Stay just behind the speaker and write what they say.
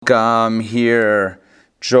welcome here,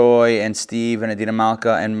 Joy and Steve and Adina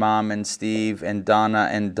Malka and Mom and Steve and Donna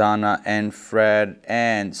and Fred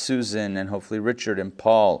and Susan and hopefully Richard and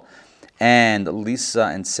Paul and Lisa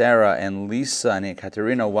and Sarah and Lisa and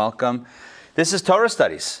Katerina. Welcome. This is Torah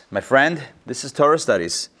studies, my friend. This is Torah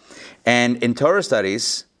studies. And in Torah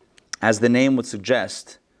studies, as the name would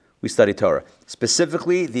suggest, we study Torah.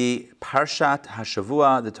 Specifically, the Parshat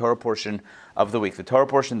HaShavua, the Torah portion of the week. The Torah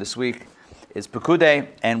portion this week is Pekudei,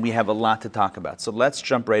 and we have a lot to talk about. So let's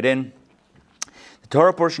jump right in. The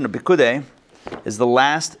Torah portion of Pekudei is the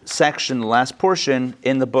last section, the last portion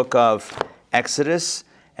in the book of Exodus,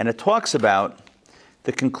 and it talks about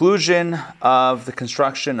the conclusion of the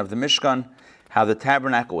construction of the Mishkan, how the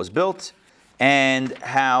Tabernacle was built, and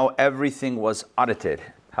how everything was audited,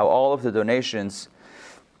 how all of the donations,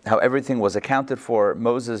 how everything was accounted for.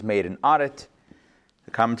 Moses made an audit.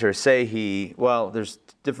 The commentators say there's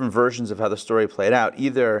different versions of how the story played out.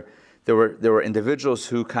 Either there were individuals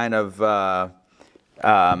who kind of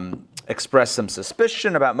expressed some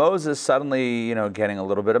suspicion about Moses suddenly, getting a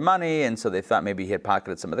little bit of money, and so they thought maybe he had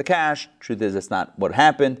pocketed some of the cash. Truth is, that's not what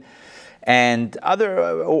happened. And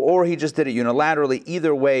or he just did it unilaterally.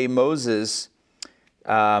 Either way, Moses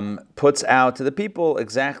puts out to the people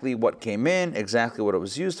exactly what came in, exactly what it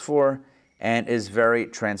was used for, and is very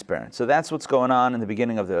transparent. So that's what's going on in the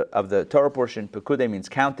beginning of the Torah portion. Pekudei means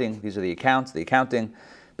counting. These are the accounts, the accounting,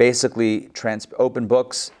 basically open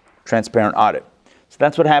books, transparent audit. So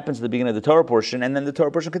that's what happens at the beginning of the Torah portion, and then the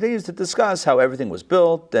Torah portion continues to discuss how everything was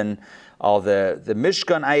built, and all the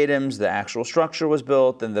Mishkan items, the actual structure was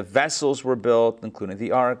built, and the vessels were built, including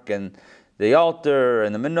the ark, and the altar,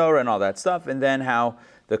 and the menorah, and all that stuff, and then how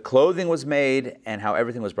the clothing was made, and how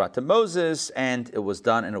everything was brought to Moses, and it was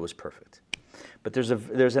done, and it was perfect. But there's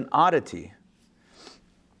an oddity.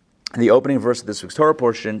 In the opening verse of this week's Torah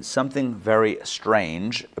portion, something very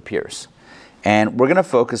strange appears. And we're going to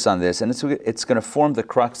focus on this, and it's going to form the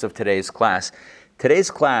crux of today's class. Today's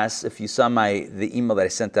class, if you saw the email that I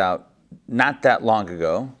sent out not that long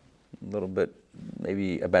ago, a little bit,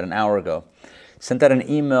 maybe about an hour ago, sent out an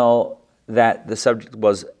email that the subject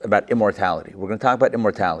was about immortality. We're going to talk about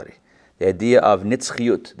immortality. The idea of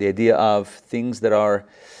nitzchiyut, the idea of things that are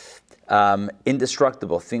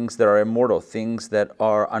indestructible, things that are immortal, things that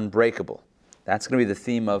are unbreakable. That's going to be the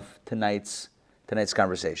theme of tonight's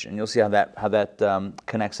conversation. And you'll see how that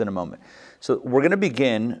connects in a moment. So we're going to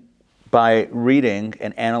begin by reading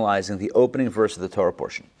and analyzing the opening verse of the Torah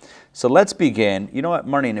portion. So let's begin. You know what,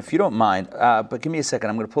 Marlene, if you don't mind, but give me a second.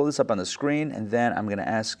 I'm going to pull this up on the screen, and then I'm going to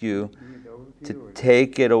ask you to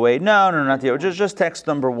take it away. No, not the just text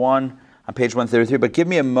number 1 on page 133. But give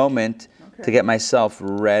me a moment to get myself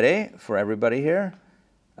ready for everybody here.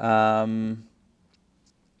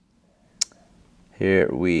 Here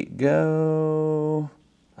we go.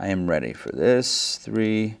 I am ready for this.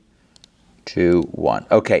 3, 2, 1.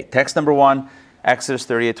 Okay, text number 1, Exodus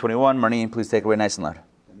 38:21. Marnie, please take it away nice and loud.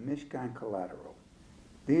 The Mishkan collateral.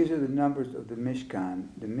 These are the numbers of the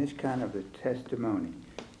Mishkan of the testimony,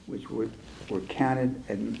 which were counted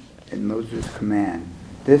at Moses' command.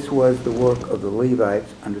 This was the work of the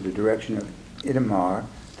Levites under the direction of Itamar,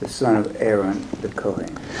 the son of Aaron, the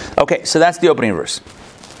Kohen. Okay, so that's the opening verse.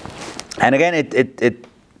 And again, it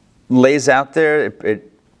lays out there,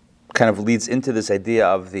 it kind of leads into this idea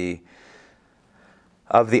of the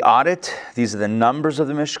audit. These are the numbers of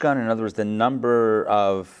the Mishkan. In other words, the number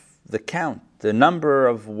of the count, the number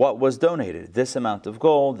of what was donated. This amount of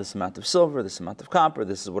gold, this amount of silver, this amount of copper,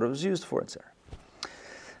 this is what it was used for, etc.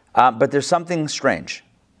 But there's something strange.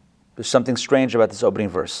 There's something strange about this opening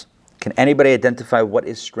verse. Can anybody identify what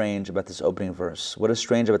is strange about this opening verse? What is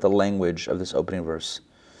strange about the language of this opening verse?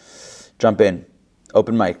 Jump in.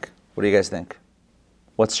 Open mic. What do you guys think?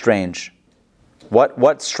 What's strange?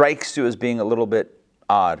 What strikes you as being a little bit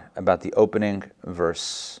odd about the opening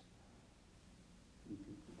verse? It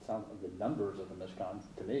sounds like the numbers of the Mishkan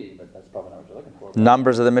to me, but that's probably not what you're looking for.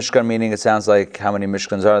 Numbers of the Mishkan, meaning it sounds like how many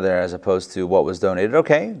Mishkans are there as opposed to what was donated.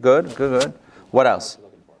 Okay, good. What else?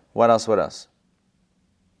 What else? Well,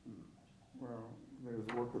 there's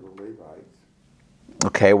the work of the Levites.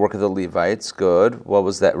 Okay, work of the Levites, good. What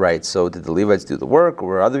was that? Right, so did the Levites do the work, or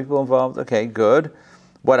were other people involved? Okay, good.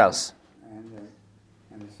 What else?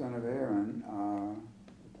 And the son of Aaron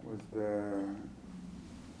was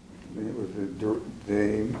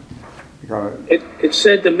It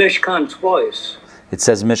said the Mishkan twice. It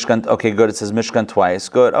says Mishkan, okay, good. It says Mishkan twice.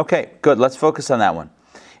 Good, okay, good. Let's focus on that one.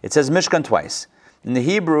 It says Mishkan twice. In the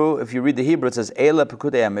Hebrew, if you read the Hebrew, it says Eila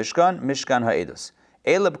Pekudei Mishkan, Mishkan Ha'edus.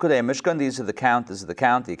 Eila Pekudei Mishkan, these are the count, this is the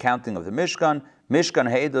count, the accounting of the Mishkan,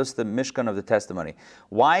 Mishkan Heidus, the Mishkan of the testimony.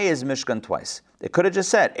 Why is Mishkan twice? It could have just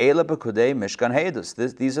said, Eila Pekudei Mishkan Heidus.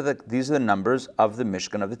 These are the numbers of the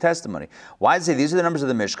Mishkan of the testimony. Why does it say these are the numbers of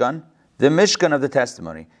the Mishkan? The Mishkan of the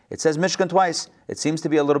testimony. It says Mishkan twice. It seems to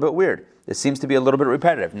be a little bit weird. It seems to be a little bit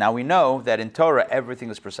repetitive. Now we know that in Torah, everything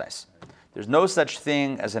is precise. There's no such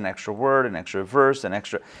thing as an extra word, an extra verse,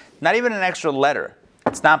 not even an extra letter.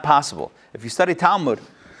 It's not possible. If you study Talmud,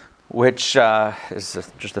 which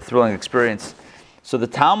is just a thrilling experience, so the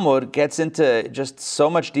Talmud gets into just so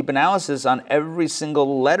much deep analysis on every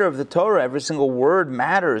single letter of the Torah. Every single word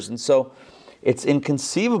matters. And so it's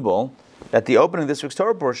inconceivable that the opening of this week's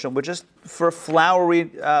Torah portion would just, for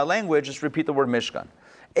flowery language, just repeat the word Mishkan.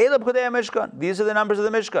 Eila Pekudei Mishkan. These are the numbers of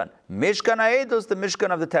the Mishkan. Mishkan Ha'edus, the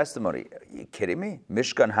Mishkan of the testimony. Are you kidding me?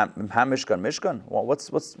 Mishkan Ha-Mishkan Mishkan. Well,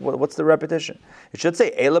 what's the repetition? It should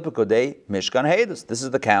say Eila Pekudei Mishkan Ha'edus. This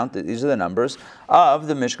is the count. These are the numbers of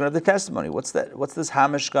the Mishkan of the testimony. What's that? What's this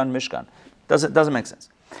Ha-Mishkan Mishkan? Doesn't make sense.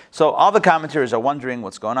 So all the commentators are wondering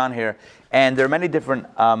what's going on here, and there are many different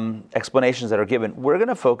explanations that are given. We're going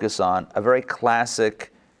to focus on a very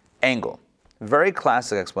classic angle, very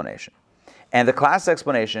classic explanation. And the classic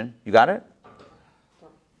explanation, you got it?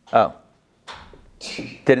 Oh.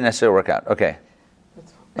 Didn't necessarily work out. Okay.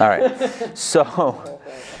 All right. So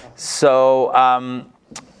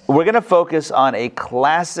we're going to focus on a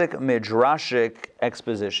classic midrashic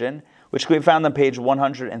exposition, which can be found on page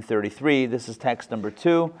 133. This is text number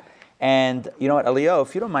 2. And you know what, Elio,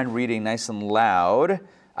 if you don't mind reading nice and loud,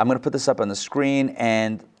 I'm going to put this up on the screen,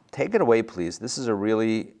 and take it away, please. This is a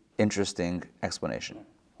really interesting explanation.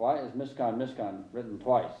 Why is Mishkan written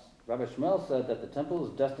twice? Rabbi Shmuel said that the temple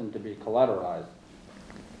is destined to be collateralized.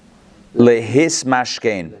 Lehis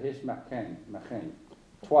mashkein. Lehis mashkein.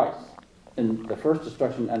 Twice. In the first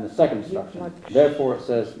destruction and the second destruction. Therefore it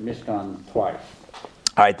says Mishkan twice.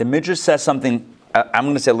 All right, the Midrash says something, I'm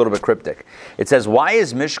going to say a little bit cryptic. It says, why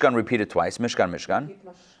is Mishkan repeated twice? Mishkan.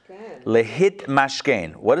 Lehit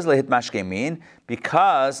mashkein. What does lehit mashkein mean?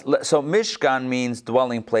 Because, so Mishkan means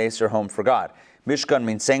dwelling place or home for God. Mishkan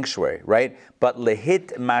means sanctuary, right? But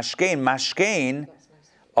lehit mashkein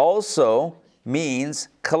also means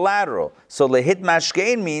collateral. So lehit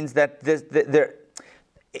mashkein means that there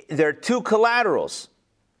are two collaterals.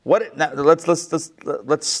 Now,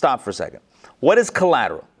 let's stop for a second. What is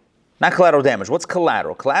collateral? Not collateral damage. What's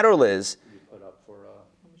collateral? Collateral is put up for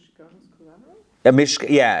a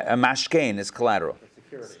mashkein is collateral.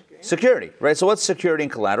 Security, right? So what's security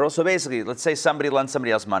and collateral? So basically, let's say somebody lends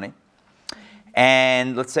somebody else money.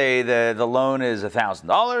 And let's say the loan is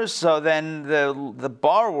 $1,000, so then the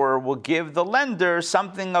borrower will give the lender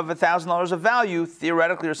something of $1,000 of value,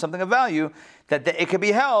 theoretically, or something of value, that it can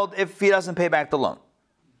be held if he doesn't pay back the loan.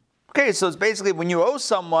 Okay, so it's basically when you owe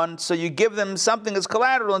someone, so you give them something as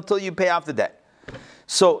collateral until you pay off the debt.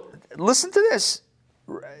 So listen to this.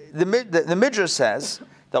 The Midrash says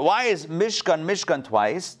that why is Mishkan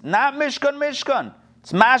twice? Not Mishkan.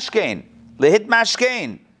 It's mashkein, lehit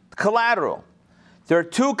mashkein, collateral. There are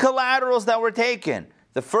two collaterals that were taken.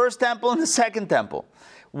 The first temple and the second temple.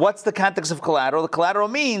 What's the context of collateral? The collateral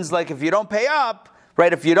means, like, if you don't pay up,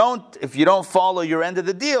 right? If you don't follow your end of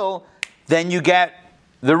the deal, then you get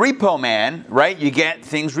the repo man, right? You get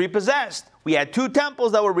things repossessed. We had two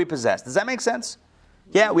temples that were repossessed. Does that make sense?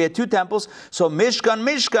 Yeah, we had two temples. So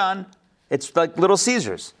Mishkan, it's like Little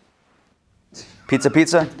Caesars. Pizza.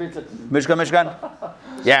 Mishkan.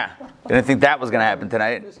 Yeah. Didn't think that was going to happen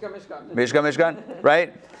tonight. Mishkan,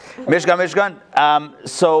 right? Mishkan.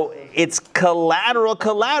 So it's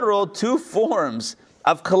collateral, two forms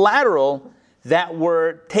of collateral that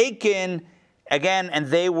were taken again, and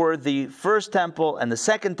they were the first temple and the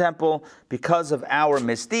second temple. Because of our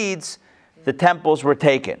misdeeds, the temples were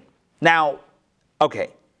taken. Now, okay,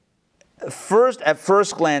 at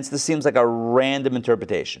first glance, this seems like a random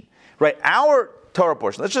interpretation, right? Our Torah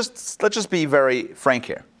portion, let's just be very frank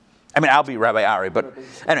here. I mean, I'll be Rabbi Ari, but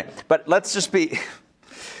anyway, but let's just be,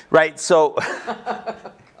 right, so,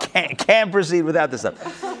 can't proceed without this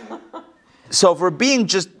stuff. So if we're being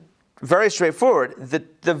just very straightforward,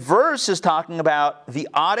 the verse is talking about the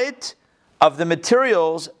audit of the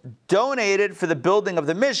materials donated for the building of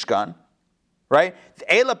the Mishkan, right?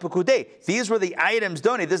 Eila Pekudei. These were the items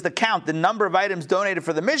donated. This is the count, the number of items donated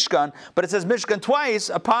for the Mishkan, but it says Mishkan twice,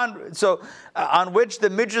 on which the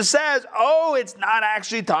Midrash says, it's not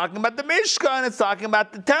actually talking about the Mishkan, it's talking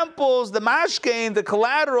about the temples, the mashkein, the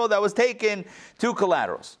collateral that was taken, two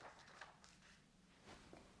collaterals.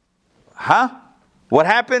 Huh? What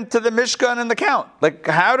happened to the Mishkan and the count? Like,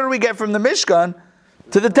 how did we get from the Mishkan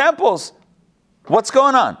to the temples? What's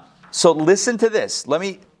going on? So listen to this. Let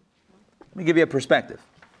me give you a perspective.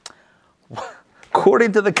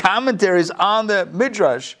 According to the commentaries on the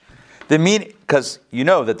Midrash, the meaning, because you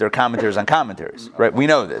know that there are commentaries on commentaries, right? We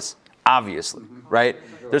know this, obviously, right?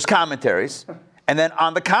 There's commentaries, and then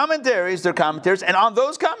on the commentaries, there are commentaries, and on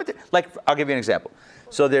those commentaries, like, I'll give you an example.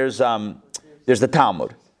 So there's the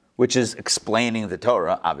Talmud, which is explaining the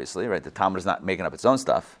Torah, obviously, right? The Talmud is not making up its own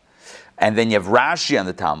stuff. And then you have Rashi on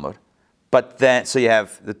the Talmud, but then, so you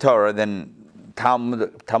have the Torah, then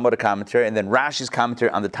Talmudic commentary, and then Rashi's commentary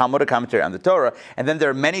on the Talmudic commentary on the Torah, and then there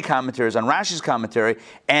are many commentaries on Rashi's commentary,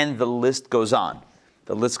 and the list goes on.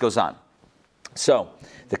 The list goes on. So,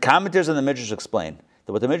 the commentaries on the Midrash explain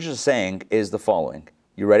that what the Midrash is saying is the following.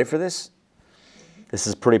 You ready for this? This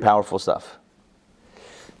is pretty powerful stuff.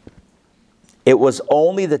 It was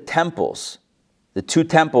only the temples, the 2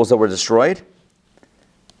 temples that were destroyed.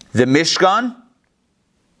 The Mishkan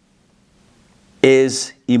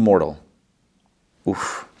is immortal.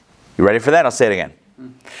 Oof. You ready for that? I'll say it again.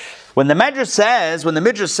 When the Midrash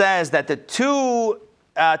says that the 2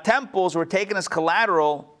 temples were taken as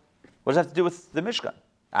collateral, what does that have to do with the Mishkan?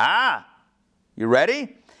 You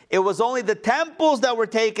ready? It was only the temples that were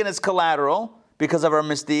taken as collateral because of our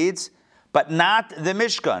misdeeds, but not the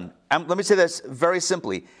Mishkan. Let me say this very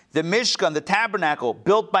simply. The Mishkan, the tabernacle,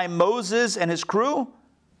 built by Moses and his crew,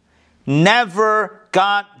 never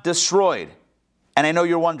got destroyed. And I know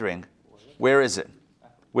you're wondering, where is it?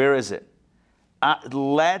 Where is it?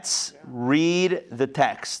 Let's read the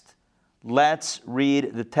text. Let's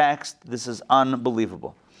read the text. This is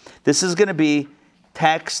unbelievable. This is going to be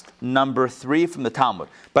text number 3 from the Talmud.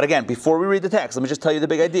 But again, before we read the text, let me just tell you the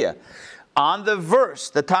big idea. On the verse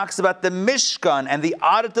that talks about the Mishkan and the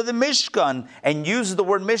audit of the Mishkan and uses the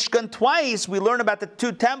word Mishkan twice, we learn about the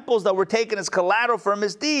 2 temples that were taken as collateral for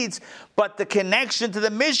misdeeds. But the connection to the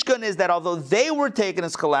Mishkan is that although they were taken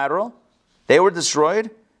as collateral, they were destroyed,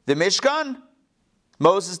 the Mishkan,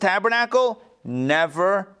 Moses' tabernacle,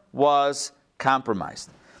 never was compromised.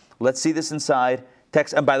 Let's see this inside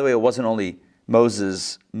text. And by the way, it wasn't only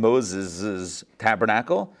Moses'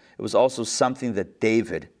 tabernacle. It was also something that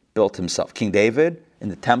David built himself. King David in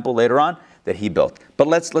the temple later on that he built. But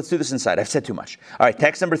let's do this inside. I've said too much. All right,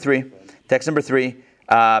 text number 3. Text number 3,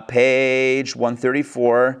 page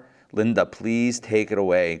 134. Linda, please take it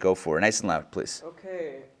away. Go for it. Nice and loud, please.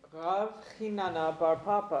 Okay. Rav Hinana Bar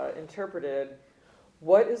Papa interpreted,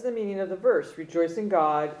 what is the meaning of the verse? Rejoice in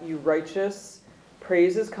God, you righteous.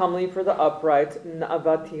 Praise is comely for the upright.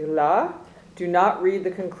 Na'avatila. Do not read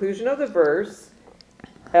the conclusion of the verse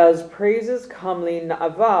as praises comely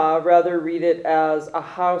na'ava, rather read it as a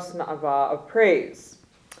house na'ava of praise.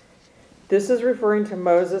 This is referring to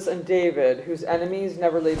Moses and David, whose enemies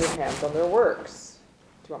never laid their hands on their works.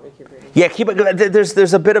 Do you want me to keep reading? Yeah, keep it.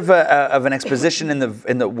 There's a bit of an exposition in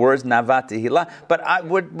the words na'ava tehillah, but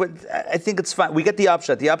I think it's fine. We get the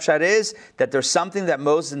upshot. The upshot is that there's something that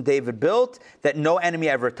Moses and David built that no enemy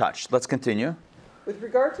ever touched. Let's continue. With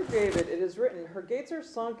regard to David, it is written, her gates are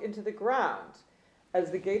sunk into the ground,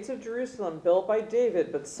 as the gates of Jerusalem built by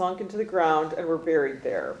David, but sunk into the ground and were buried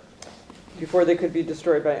there, before they could be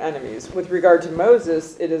destroyed by enemies. With regard to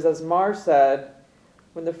Moses, it is as Mar said,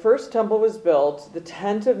 when the first temple was built, the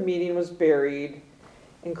tent of meeting was buried,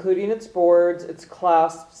 including its boards, its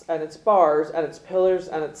clasps, and its bars, and its pillars,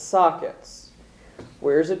 and its sockets.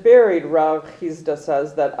 Where is it buried? Rav Chizda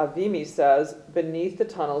says that Avimi says, beneath the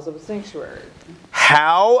tunnels of a sanctuary.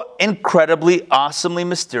 How incredibly, awesomely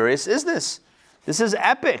mysterious is this? This is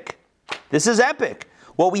epic. This is epic.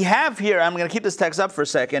 What we have here, I'm going to keep this text up for a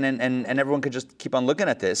second, and everyone can just keep on looking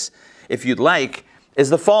at this, if you'd like, is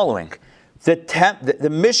the following. The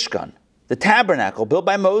Mishkan, the tabernacle built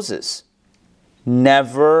by Moses,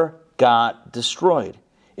 never got destroyed.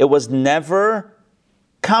 It was never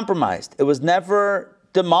compromised. It was never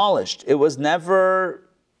demolished. It was never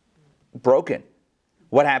broken.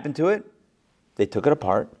 What happened to it? They took it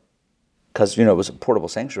apart, because, it was a portable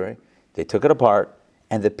sanctuary. They took it apart,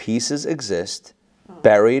 and the pieces exist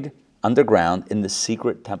buried underground in the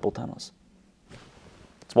secret temple tunnels.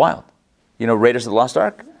 It's wild. Raiders of the Lost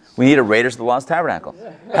Ark? We need a Raiders of the Lost Tabernacle.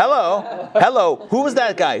 Hello. Who was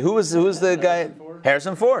that guy? Who's the guy?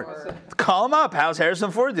 Harrison Ford. Call him up. How's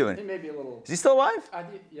Harrison Ford doing? He may be a little. Is he still alive?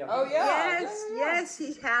 Yeah. Oh, yeah. Yes,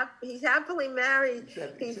 he's happily married.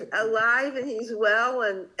 He's alive and he's well.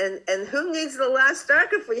 And who needs the Lost Ark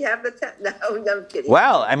if we have the No, I'm kidding.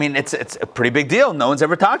 Well, it's a pretty big deal. No one's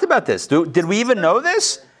ever talked about this. Did we even know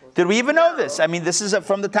this? Did we even know this? This is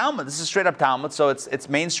from the Talmud. This is straight up Talmud, so it's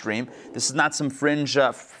mainstream. This is not some fringe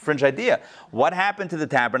idea. What happened to the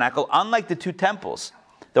tabernacle? Unlike the 2 temples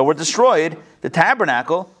that were destroyed, the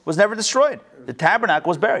tabernacle was never destroyed. The tabernacle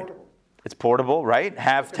was buried. It's portable, right?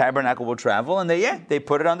 Half tabernacle will travel, and they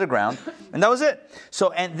put it underground, and that was it.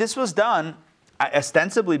 So, and this was done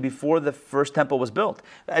ostensibly before the first temple was built.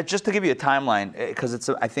 Just to give you a timeline, because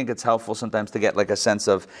I think it's helpful sometimes to get like a sense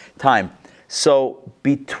of time. So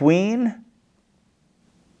from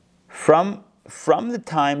the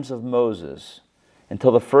times of Moses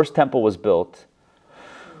until the first temple was built,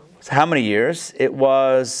 so how many years? It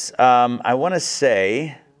was, I want to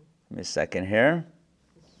say, give me a second here.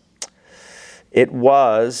 It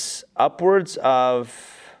was upwards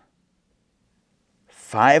of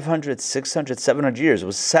 500, 600, 700 years. It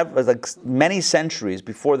was like many centuries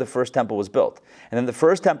before the first temple was built. And then the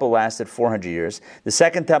first temple lasted 400 years. The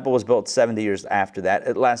second temple was built 70 years after that.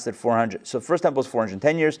 It lasted 400. So the first temple was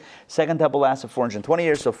 410 years. Second temple lasted 420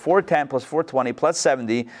 years. So 410 plus 420 plus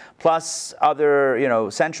 70 plus other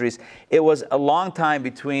centuries. It was a long time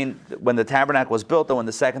between when the tabernacle was built and when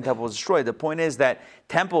the second temple was destroyed. The point is that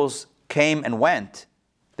temples came and went.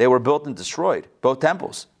 They were built and destroyed, both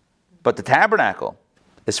temples. But the tabernacle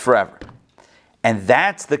is forever. And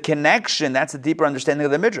that's the connection, that's the deeper understanding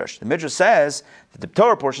of the Midrash. The Midrash says, the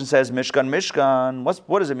Torah portion says, Mishkan, Mishkan.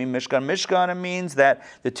 What does it mean, Mishkan? Mishkan, it means that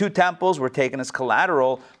the two temples were taken as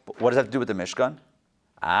collateral. But what does that have to do with the Mishkan?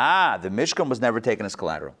 The Mishkan was never taken as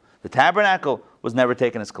collateral. The tabernacle was never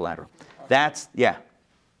taken as collateral. That's, yeah.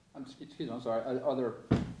 Excuse me, I'm sorry.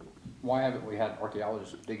 Why haven't we had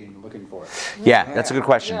archaeologists digging, looking for it? Yeah, that's a good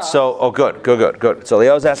question. Yeah. So, good. So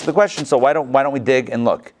Leo's asked the question. So why don't we dig and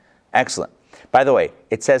look? Excellent. By the way,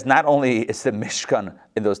 it says not only is the Mishkan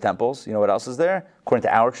in those temples. You know what else is there? According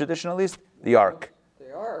to our tradition, at least, the Ark.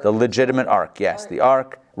 The legitimate Ark. Yes, the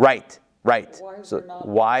Ark. Right. So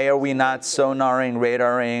why are we not sonaring,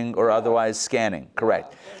 radaring, or otherwise scanning?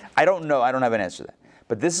 Correct. I don't know. I don't have an answer to that.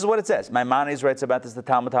 But this is what it says. Maimonides writes about this. The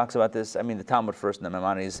Talmud talks about this. I mean, the Talmud first and the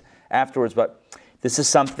Maimonides afterwards. But this is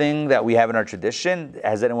something that we have in our tradition.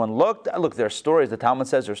 Has anyone looked? Look, there are stories. The Talmud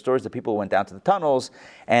says there are stories that people went down to the tunnels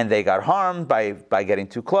and they got harmed by getting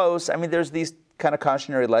too close. I mean, there's these kind of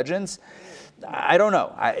cautionary legends. I don't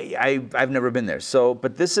know. I've never been there. So,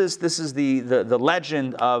 but this is the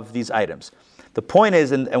legend of these items. The point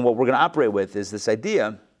is, and what we're going to operate with is this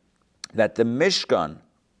idea that the Mishkan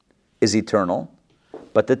is eternal,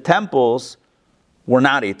 but the temples were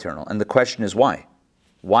not eternal. And the question is why?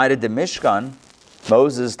 Why did the Mishkan,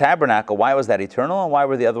 Moses' tabernacle, why was that eternal and why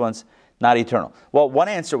were the other ones not eternal? Well, one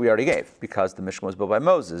answer we already gave, because the Mishkan was built by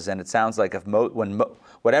Moses, and it sounds like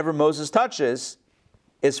whatever Moses touches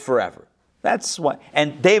is forever. That's why.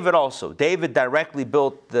 And David also. David directly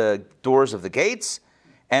built the doors of the gates,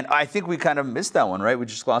 and I think we kind of missed that one, right? We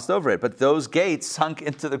just glossed over it. But those gates sunk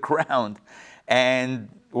into the ground and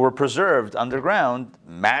were preserved underground,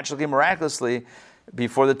 magically, miraculously,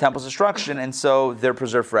 before the temple's destruction, and so they're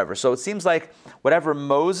preserved forever. So it seems like whatever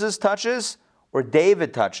Moses touches or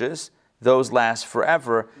David touches, those last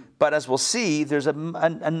forever. But as we'll see, there's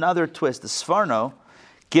another twist. The Sforno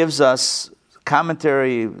gives us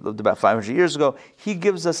commentary, lived about 500 years ago. He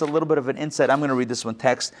gives us a little bit of an insight. I'm going to read this one,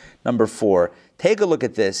 text number 4. Take a look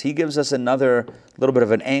at this. He gives us another little bit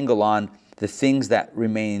of an angle on the things that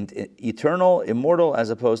remained eternal, immortal, as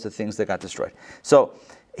opposed to things that got destroyed. So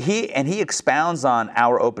he expounds on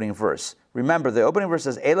our opening verse. Remember, the opening verse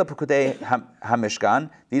says, Ela Pekudei HaMishkan.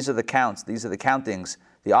 These are the counts, these are the countings,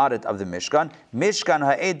 the audit of the Mishkan. Mishkan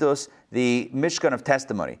HaEdos, the Mishkan of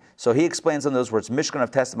testimony. So he explains on those words, Mishkan of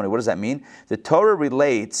testimony. What does that mean? The Torah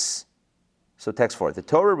relates, so text 4, the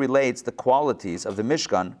Torah relates the qualities of the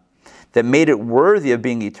Mishkan that made it worthy of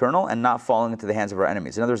being eternal and not falling into the hands of our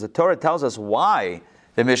enemies. In other words, the Torah tells us why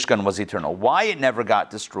the Mishkan was eternal, why it never got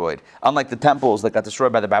destroyed. Unlike the temples that got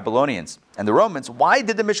destroyed by the Babylonians and the Romans, why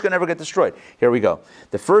did the Mishkan never get destroyed? Here we go.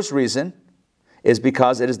 The first reason is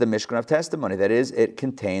because it is the Mishkan of testimony. That is, it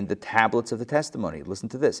contained the tablets of the testimony. Listen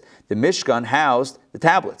to this. The Mishkan housed the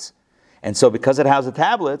tablets. And so because it housed the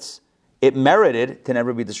tablets, it merited to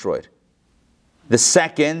never be destroyed. The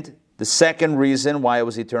second reason why it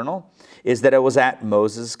was eternal is that it was at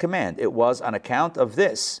Moses' command. It was on account of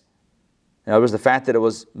this. In other words, the fact that it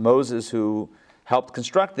was Moses who helped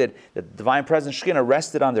construct it, the divine presence Shekhinah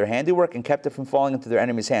rested on their handiwork and kept it from falling into their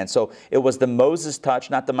enemies' hands. So it was the Moses touch,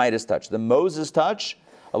 not the Midas touch. The Moses touch,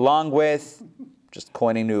 along with, just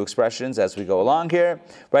coining new expressions as we go along here,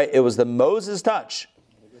 right? It was the Moses touch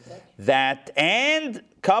that, and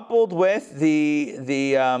coupled with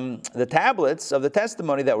the tablets of the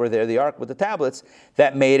testimony that were there, the ark with the tablets,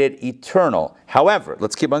 that made it eternal. However,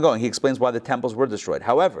 let's keep on going. He explains why the temples were destroyed.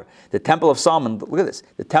 However, the Temple of Solomon, look at this,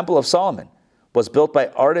 the Temple of Solomon was built by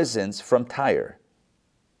artisans from Tyre.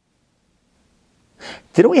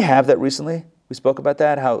 Didn't we have that recently? We spoke about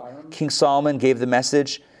that, how King Solomon gave the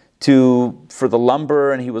message for the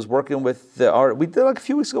lumber, and he was working with the art. We did like a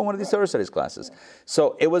few weeks ago one of these Torah studies classes.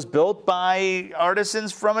 So it was built by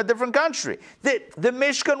artisans from a different country. The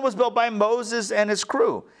Mishkan was built by Moses and his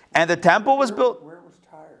crew, and the temple was built. Where was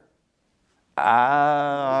Tyre?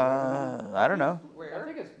 I don't know. I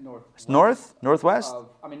think it's north. It's north, northwest,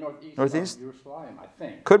 Northeast. Northeast? Of Jerusalem, I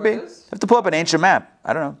think. could be. You is? have to pull up an ancient map.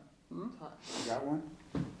 I don't know. You got one?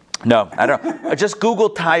 No, I don't. Just Google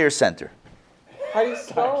Tyre Center. How do you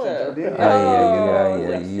spell it?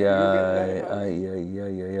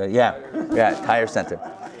 Yeah, Tyre Center.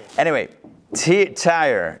 Anyway,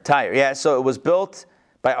 Tyre. Yeah, so it was built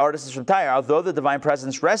by artisans from Tyre. Although the divine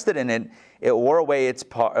presence rested in it, it wore away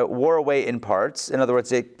in parts. In other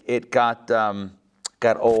words, it got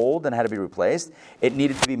old and had to be replaced. It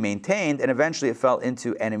needed to be maintained, and eventually it fell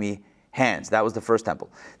into enemy hands. That was the first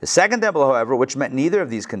temple. The second temple, however, which met neither of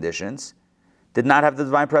these conditions, did not have the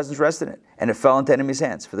divine presence rested in it, and it fell into enemies'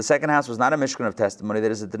 hands. For the second house was not a Mishkan of testimony, that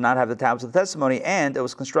is, it did not have the tablets of testimony, and it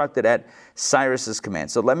was constructed at Cyrus's command.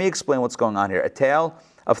 So let me explain what's going on here. A tale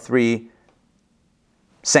of three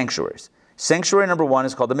sanctuaries. Sanctuary number one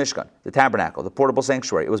is called the Mishkan, the Tabernacle, the portable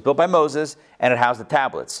sanctuary. It was built by Moses, and it housed the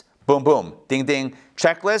tablets. Boom, boom, ding, ding.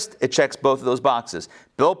 Checklist, it checks both of those boxes.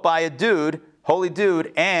 Built by a dude, holy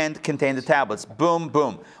dude, and contained the tablets. Boom,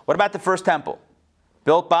 boom. What about the first temple?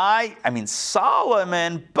 Built by,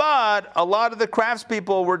 Solomon, but a lot of the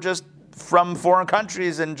craftspeople were just from foreign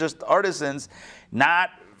countries and just artisans, not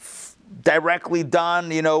directly done,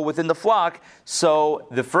 within the flock. So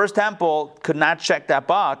the first temple could not check that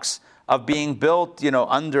box of being built,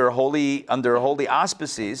 under holy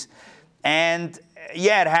auspices. And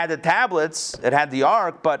yeah, it had the tablets, it had the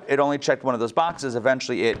ark, but it only checked one of those boxes.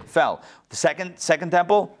 Eventually it fell. The second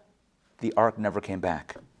temple, the ark never came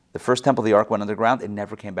back. The first temple, the ark went underground. It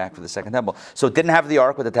never came back for the second temple. So it didn't have the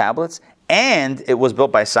ark with the tablets, and it was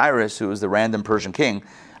built by Cyrus, who was the random Persian king.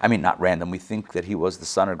 Not random. We think that he was the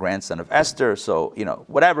son or grandson of Esther, so,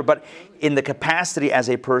 whatever. But in the capacity as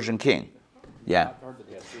a Persian king. Yeah.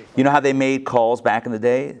 You know how they made calls back in the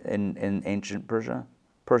day in ancient Persia?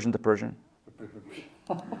 Persian to Persian?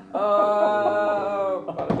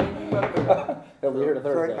 He'll be here to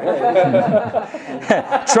Thursday.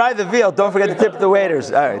 Try the veal. Don't forget to tip the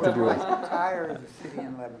waiters. All right, tip your waiters. Tyre is a city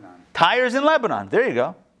in Lebanon. Tyre's in Lebanon. There you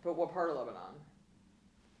go. But what part of Lebanon?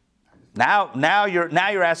 Now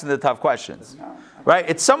you're asking the tough questions, right?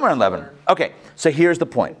 It's somewhere in Lebanon. Okay, so here's the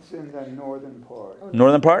point. It's in the northern part.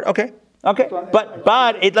 Northern part. Okay. But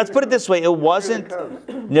let's put it this way: it wasn't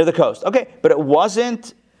near the coast. Okay, but it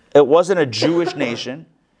wasn't a Jewish nation.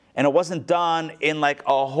 And it wasn't done in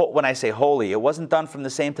when I say holy, it wasn't done from the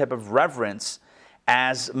same type of reverence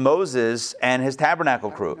as Moses and his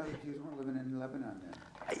tabernacle crew.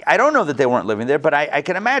 I don't know that they weren't living there, but I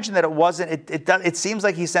can imagine that it wasn't. It seems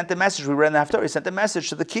like he sent a message. We read in the Haftarah. He sent a message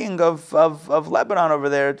to the king of Lebanon over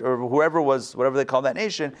there, or whoever was, whatever they call that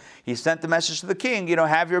nation. He sent the message to the king.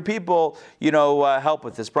 Have your people, help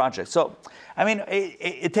with this project. So,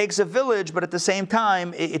 it takes a village, but at the same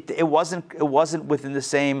time, it wasn't within the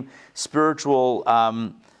same spiritual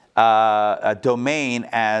domain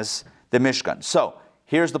as the Mishkan. So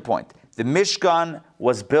here's the point. The Mishkan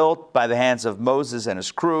was built by the hands of Moses and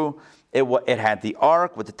his crew. It had the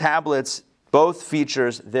ark with the tablets, both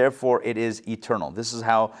features. Therefore, it is eternal. This is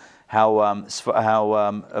how Avijah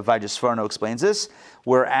Sforno explains this.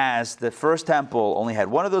 Whereas the first temple only had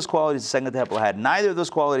one of those qualities, the second temple had neither of those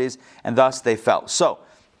qualities, and thus they fell. So,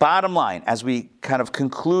 bottom line, as we kind of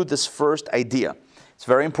conclude this first idea, it's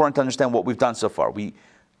very important to understand what we've done so far. We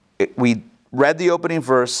read the opening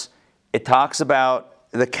verse. It talks about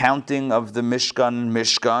the counting of the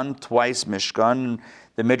Mishkan, twice Mishkan.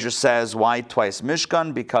 The Midrash says, why twice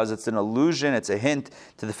Mishkan? Because it's an allusion, it's a hint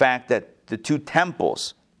to the fact that the two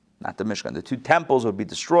temples, not the Mishkan, the two temples would be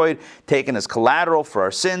destroyed, taken as collateral for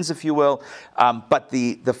our sins, if you will. But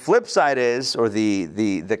the flip side is, or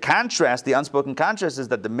the contrast, the unspoken contrast is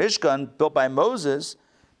that the Mishkan, built by Moses,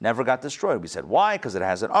 never got destroyed. We said, why? Because it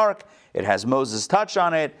has an ark, it has Moses' touch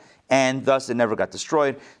on it, and thus it never got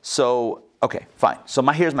destroyed. So, okay, fine. So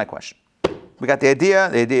here's my question. We got the idea.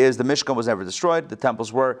 The idea is the Mishkan was never destroyed. The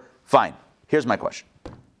temples were. Fine. Here's my question.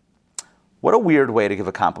 What a weird way to give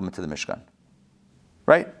a compliment to the Mishkan.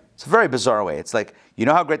 Right? It's a very bizarre way. It's like, you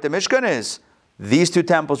know how great the Mishkan is? These two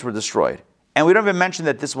temples were destroyed. And we don't even mention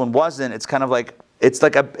that this one wasn't. It's kind of like, it's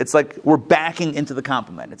like we're backing into the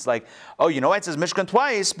compliment. It's like, oh, you know why it says Mishkan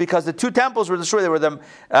twice? Because the two temples were destroyed. They were the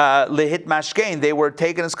Lehit Mashkein. They were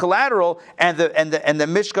taken as collateral, and the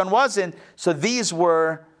Mishkan wasn't. So these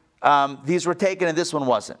were taken, and this one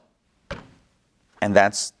wasn't. And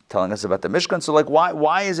that's telling us about the Mishkan. So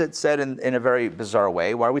why is it said in a very bizarre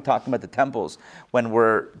way? Why are we talking about the temples when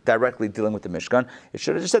we're directly dealing with the Mishkan? It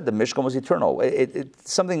should have just said the Mishkan was eternal.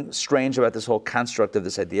 It's something strange about this whole construct of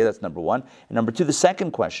this idea. That's number one. And number two, the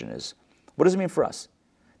second question is, what does it mean for us?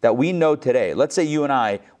 That we know today, let's say you and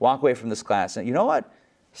I walk away from this class and you know what?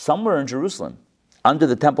 Somewhere in Jerusalem, under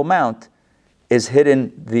the Temple Mount, is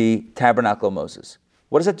hidden the Tabernacle of Moses.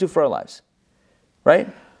 What does that do for our lives? Right?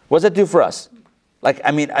 What does that do for us?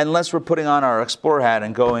 Unless we're putting on our explorer hat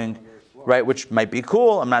and going, right, which might be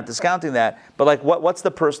cool, I'm not discounting that, but what's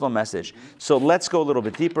the personal message? So let's go a little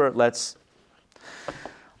bit deeper.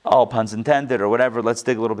 All puns intended or whatever, let's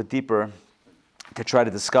dig a little bit deeper to try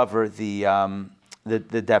to discover the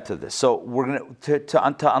depth of this. So we're going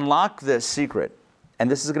to unlock the secret,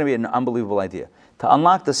 and this is going to be an unbelievable idea. To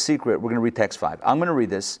unlock the secret, we're going to read text 5. I'm going to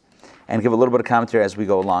read this and give a little bit of commentary as we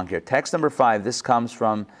go along here. Text number 5, this comes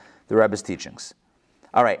from the Rebbe's teachings.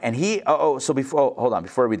 All right, and hold on,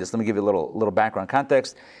 before I read this, let me give you a little background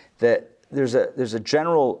context. That there's a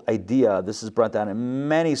general idea, this is brought down in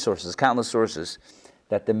many sources, countless sources,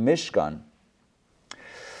 that the Mishkan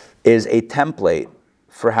is a template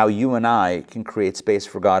for how you and I can create space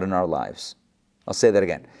for God in our lives. I'll say that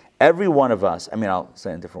again. Every one of us, I'll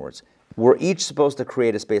say it in different words, we're each supposed to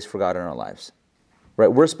create a space for God in our lives. Right?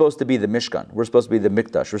 We're supposed to be the Mishkan. We're supposed to be the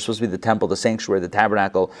Mikdash. We're supposed to be the temple, the sanctuary, the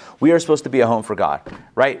tabernacle. We are supposed to be a home for God.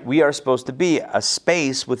 Right? We are supposed to be a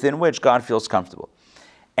space within which God feels comfortable.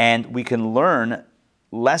 And we can learn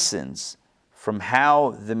lessons from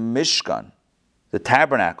how the Mishkan, the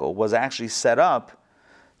tabernacle, was actually set up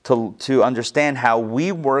to understand how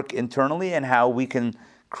we work internally and how we can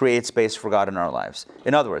create space for God in our lives.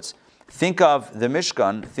 In other words, think of the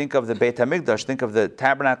Mishkan, think of the Beit HaMikdash, think of the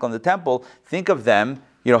tabernacle and the temple, think of them,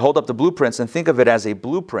 hold up the blueprints and think of it as a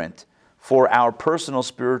blueprint for our personal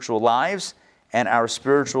spiritual lives and our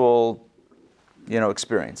spiritual,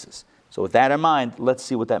 experiences. So with that in mind, let's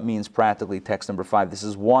see what that means practically, text number 5. This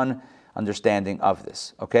is one understanding of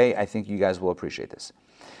this, okay? I think you guys will appreciate this.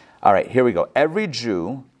 All right, here we go. Every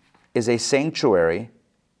Jew is a sanctuary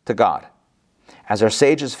to God. As our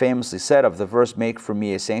sages famously said of the verse, make for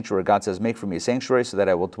me a sanctuary, God says, make for me a sanctuary so that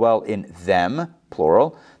I will dwell in them,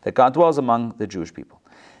 plural, that God dwells among the Jewish people.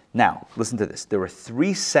 Now, listen to this. There were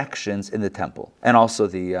 3 sections in the temple, and also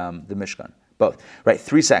the Mishkan, both. Right,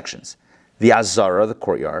 3 sections. The Azara, the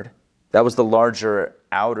courtyard, that was the larger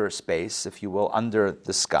outer space, if you will, under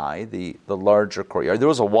the sky, the larger courtyard. There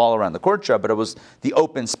was a wall around the courtyard, but it was the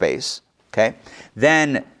open space, okay?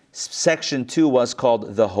 Then section 2 was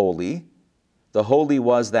called the Holy. The Holy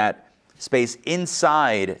was that space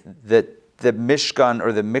inside the Mishkan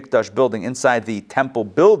or the Mikdash building, inside the temple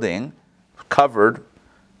building, covered,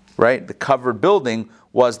 right? The covered building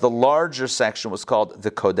was the larger section, was called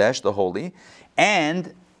the Kodesh, the Holy.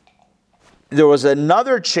 And there was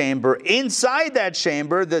another chamber. Inside that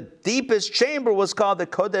chamber, the deepest chamber was called the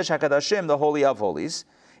Kodesh HaKadashim, the Holy of Holies,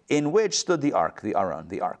 in which stood the Ark, the Aron,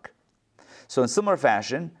 the Ark. So in similar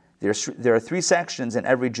fashion, there are 3 sections in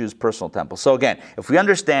every Jew's personal temple. So again, if we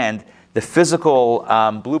understand the physical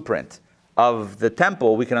blueprint of the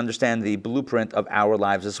temple, we can understand the blueprint of our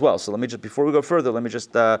lives as well. So before we go further, let me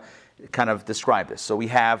just kind of describe this. So we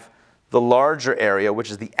have the larger area,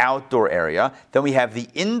 which is the outdoor area. Then we have the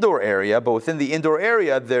indoor area, but within the indoor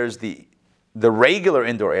area, there's the regular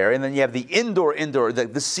indoor area, and then you have the indoor,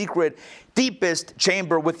 the secret, deepest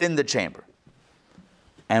chamber within the chamber.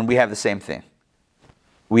 And we have the same thing.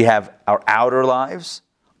 We have our outer lives,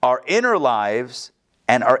 our inner lives,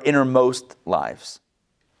 and our innermost lives.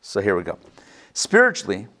 So here we go.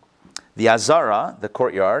 Spiritually, the Azara, the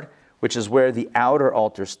courtyard, which is where the outer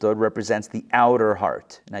altar stood, represents the outer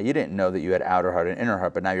heart. Now, you didn't know that you had outer heart and inner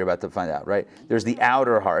heart, but now you're about to find out, right? There's the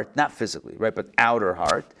outer heart, not physically, right, but outer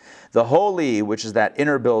heart. The Holy, which is that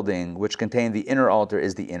inner building, which contained the inner altar,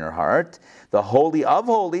 is the inner heart. The Holy of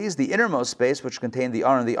Holies, the innermost space, which contained the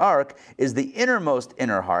Aron and the Ark, is the innermost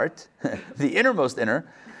inner heart, the innermost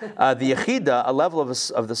inner. The Yechida, a level of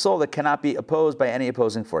the soul that cannot be opposed by any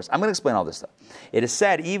opposing force. I'm going to explain all this stuff. It is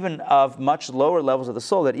said, even of much lower levels of the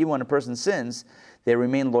soul, that even when a person sins, they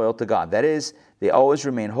remain loyal to God. That is, they always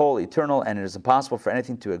remain whole, eternal, and it is impossible for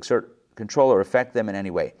anything to exert control or affect them in any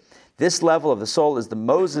way. This level of the soul is the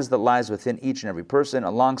Moses that lies within each and every person.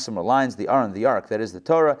 Along similar lines, the Aron, the Ark, that is the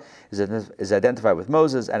Torah, is identified with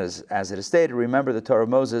Moses, and as it is stated, remember the Torah of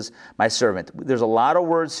Moses, my servant. There's a lot of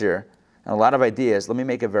words here, and a lot of ideas. Let me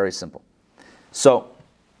make it very simple. So,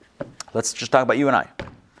 let's just talk about you and I.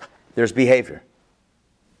 There's behavior.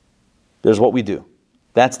 There's what we do.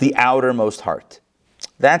 That's the outermost heart.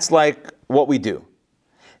 That's like what we do.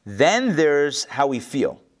 Then there's how we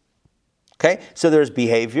feel. Okay? So there's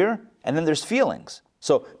behavior, and then there's feelings.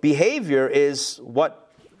 So behavior is what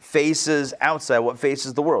faces outside, what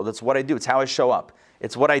faces the world. It's what I do. It's how I show up.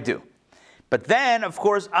 It's what I do. But then, of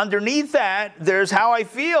course, underneath that, there's how I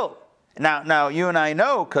feel. Now, you and I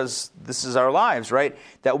know, because this is our lives, right,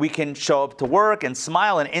 that we can show up to work and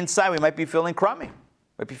smile, and inside we might be feeling crummy,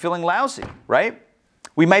 might be feeling lousy, right?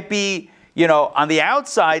 We might be, on the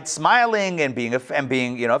outside smiling and being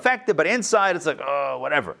affected, but inside it's like, oh,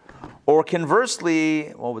 whatever. Or conversely,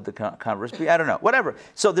 what would the converse be? I don't know, whatever.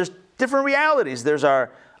 So there's different realities. There's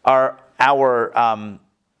our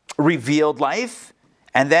revealed life,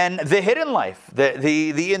 and then the hidden life,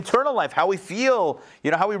 the internal life, how we feel,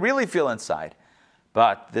 how we really feel inside.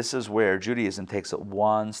 But this is where Judaism takes it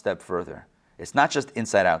one step further. It's not just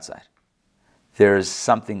inside outside. There's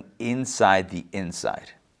something inside the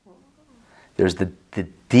inside. There's the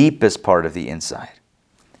deepest part of the inside.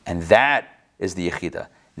 And that is the Yechidah.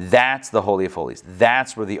 That's the Holy of Holies.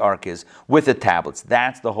 That's where the Ark is with the tablets.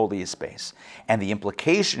 That's the holiest space. And the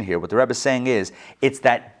implication here, what the Rebbe is saying is, it's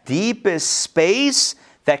that deepest space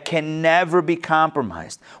that can never be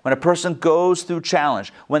compromised. When a person goes through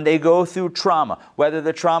challenge, when they go through trauma, whether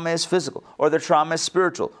the trauma is physical, or the trauma is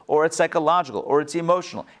spiritual, or it's psychological, or it's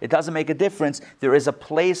emotional, it doesn't make a difference. There is a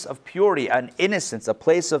place of purity and innocence, a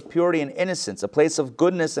place of purity and innocence, a place of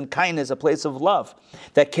goodness and kindness, a place of love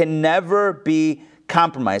that can never be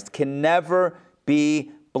compromised, can never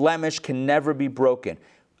be blemished, can never be broken.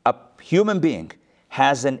 A human being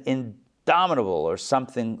has an indomitable, or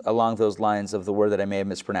something along those lines of the word that I may have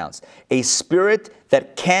mispronounced, a spirit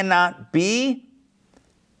that cannot be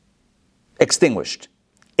extinguished.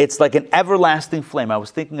 It's like an everlasting flame. I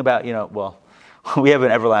was thinking about, we have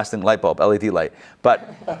an everlasting light bulb, LED light,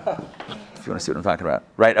 but if you want to see what I'm talking about,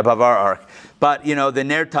 right above our ark. But, the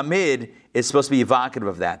Ner Tamid is supposed to be evocative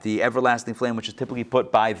of that, the everlasting flame, which is typically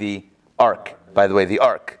put by the ark. By the way, the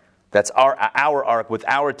ark. That's our ark with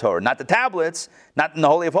our Torah. Not the tablets, not in the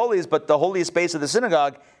Holy of Holies, but the holiest space of the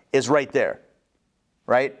synagogue is right there.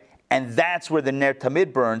 Right? And that's where the Ner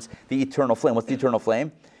Tamid burns, the eternal flame. What's the eternal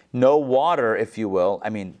flame? No water, if you will. I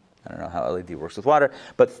mean, I don't know how LED works with water,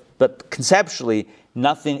 but conceptually,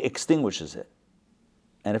 nothing extinguishes it.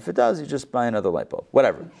 And if it does, you just buy another light bulb,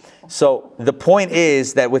 whatever. So the point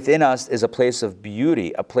is that within us is a place of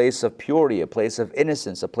beauty, a place of purity, a place of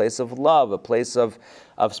innocence, a place of love, a place of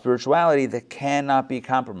spirituality that cannot be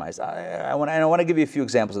compromised. I want to give you a few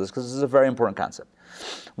examples of this because this is a very important concept.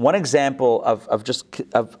 One example of just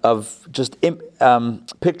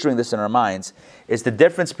picturing this in our minds is the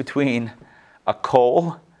difference between a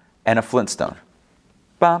coal and a flintstone.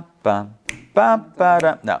 Bum, bum, bum,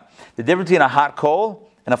 ba-dum. No, the difference between a hot coal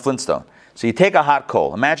and a flintstone. So you take a hot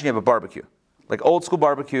coal. Imagine you have a barbecue, like old school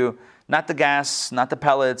barbecue, not the gas, not the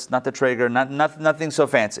pellets, not the Traeger, nothing so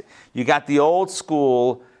fancy. You got the old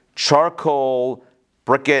school charcoal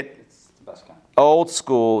briquette, old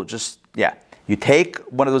school, You take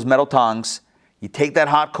one of those metal tongs, you take that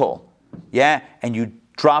hot coal, and you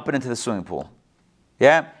drop it into the swimming pool.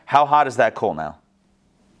 How hot is that coal now?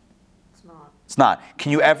 It's not.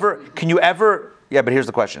 Can you ever? Yeah, but here's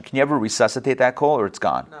the question: can you ever resuscitate that coal, or it's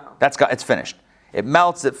gone? No. That's gone. It's finished. It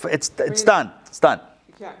melts. It's done. It's done.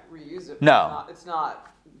 You can't reuse it. No. It's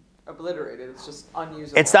not obliterated. It's just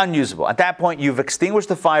unusable. It's unusable. At that point, you've extinguished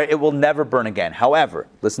the fire. It will never burn again. However,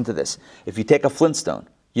 listen to this: if you take a flintstone,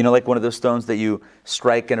 like one of those stones that you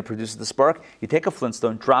strike and it produces the spark, you take a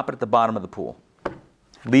flintstone, drop it at the bottom of the pool,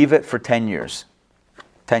 leave it for 10 years.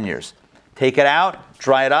 10 years. Take it out,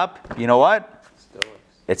 dry it up. You know what?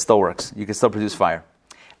 It still works. You can still produce fire.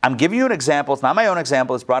 I'm giving you an example. It's not my own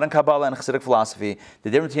example. It's brought in Kabbalah and Hasidic philosophy. The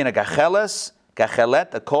difference between a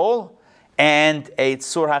gachelet, a coal, and a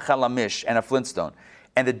tzur hachalamish, and a flintstone.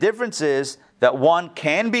 And the difference is that one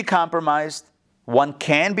can be compromised, one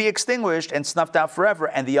can be extinguished and snuffed out forever,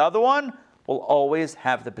 and the other one will always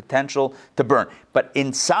have the potential to burn. But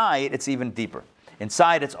inside, it's even deeper.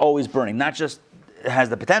 Inside, it's always burning. Not just has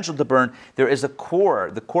the potential to burn, there is a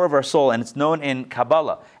core, the core of our soul, and it's known in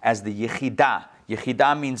Kabbalah as the Yechidah.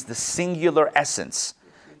 Yechidah means the singular essence.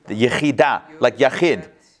 The Yechidah, like Yachid.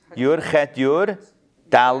 Yud, Chet, Yud,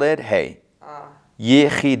 Daled, Hey.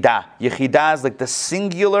 Yechidah. Yechidah is like the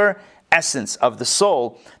singular essence of the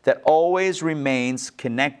soul that always remains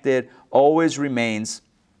connected, always remains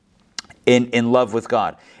in love with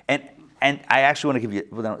God. And I actually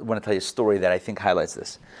want to tell you a story that I think highlights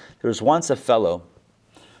this. There was once a fellow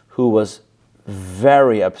who was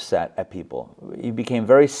very upset at people. He became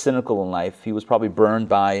very cynical in life. He was probably burned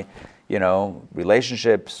by,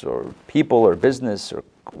 relationships or people or business or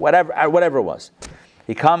whatever it was.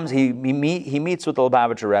 He comes, he meets with the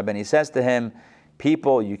Lubavitcher Rebbe, and he says to him,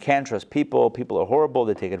 People, you can't trust people. People are horrible.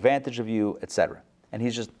 They take advantage of you, etc. And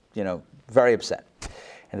he's just, very upset.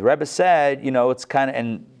 And the Rebbe said, it's kind of,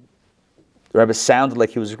 and the Rebbe sounded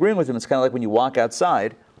like he was agreeing with him. It's kind of like when you walk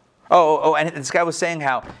outside. And this guy was saying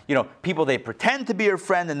how, people, they pretend to be your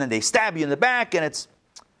friend and then they stab you in the back and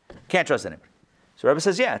can't trust anybody. So the Rebbe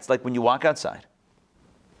says, yeah, it's like when you walk outside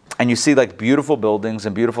and you see like beautiful buildings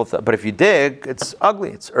and beautiful but if you dig, it's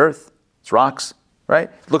ugly. It's earth, it's rocks, right?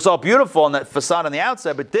 It looks all beautiful on that facade on the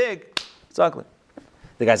outside, but dig, it's ugly.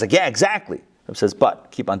 The guy's like, yeah, exactly. The Rebbe says,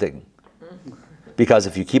 but keep on digging. Because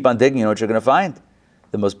if you keep on digging, you know what you're going to find?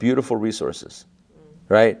 The most beautiful resources,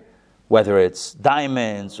 right? Whether it's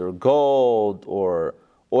diamonds or gold or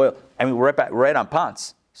oil. I mean, we're right on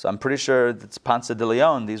Ponce. So I'm pretty sure it's Ponce de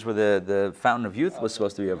Leon. These were the Fountain of Youth was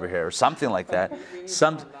supposed to be over here or something like that.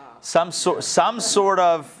 Some sort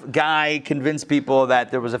of guy convinced people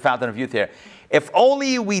that there was a Fountain of Youth here. If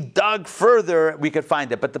only we dug further, we could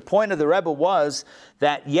find it. But the point of the Rebbe was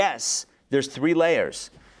that, yes, there's 3 layers.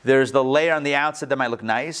 There's the layer on the outside that might look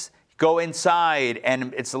nice. Go inside,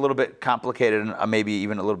 and it's a little bit complicated and maybe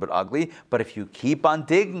even a little bit ugly. But if you keep on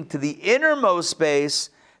digging to the innermost space,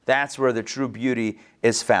 that's where the true beauty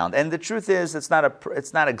is found. And the truth is, it's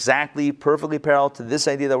not exactly perfectly parallel to this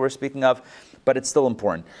idea that we're speaking of, but it's still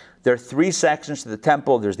important. There are 3 sections to the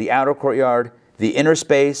temple. There's the outer courtyard, the inner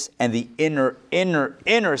space, and the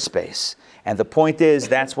inner space. And the point is,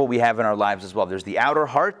 that's what we have in our lives as well. There's the outer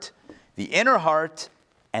heart, the inner heart,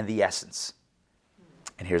 and the essence.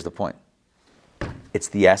 And here's the point. It's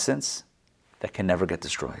the essence that can never get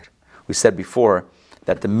destroyed. We said before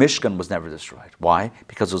that the Mishkan was never destroyed. Why?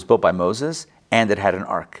 Because it was built by Moses and it had an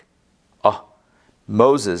ark.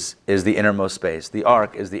 Moses is the innermost space. The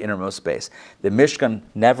ark is the innermost space. The Mishkan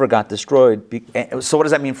never got destroyed. So what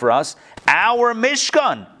does that mean for us? Our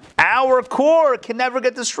Mishkan, our core can never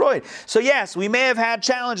get destroyed. So yes, we may have had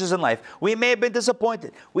challenges in life. We may have been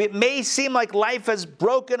disappointed. It may seem like life has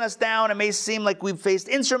broken us down. It may seem like we've faced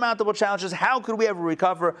insurmountable challenges. How could we ever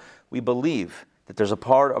recover? We believe that there's a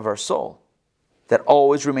part of our soul that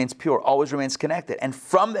always remains pure, always remains connected. And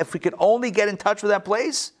if we could only get in touch with that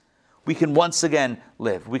place, we can once again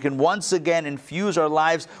live. We can once again infuse our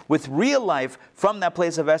lives with real life from that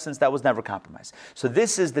place of essence that was never compromised. So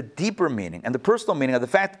this is the deeper meaning and the personal meaning of the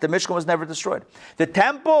fact that the Mishkan was never destroyed. The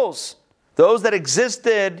temples, those that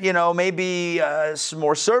existed, maybe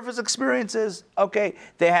more surface experiences, okay,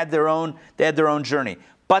 they had their own journey.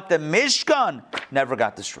 But the Mishkan never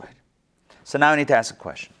got destroyed. So now I need to ask a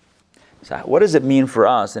question. So what does it mean for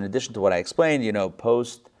us, in addition to what I explained,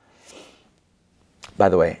 post... By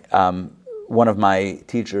the way, one of my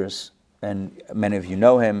teachers, and many of you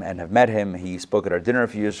know him and have met him, he spoke at our dinner a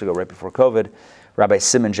few years ago, right before COVID, Rabbi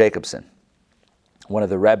Simon Jacobson, one of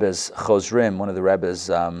the Rebbe's Chosrim, one of the Rebbe's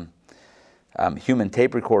human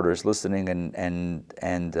tape recorders, listening and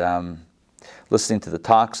listening to the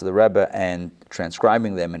talks of the Rebbe and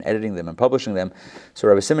transcribing them and editing them and publishing them. So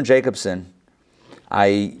Rabbi Simon Jacobson,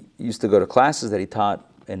 I used to go to classes that he taught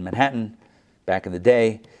in Manhattan back in the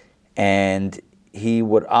day, and he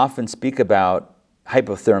would often speak about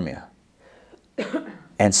hypothermia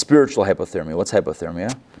and spiritual hypothermia. What's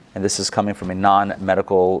hypothermia? And this is coming from a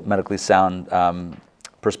medically sound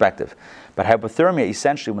perspective. But hypothermia,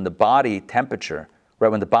 essentially, when the body temperature, right,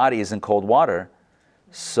 when the body is in cold water,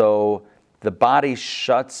 so the body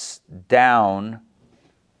shuts down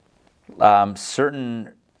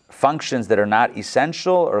certain functions that are not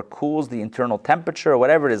essential, or cools the internal temperature, or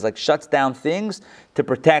whatever it is, like shuts down things to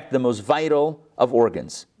protect the most vital of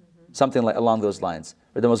organs, something like along those lines,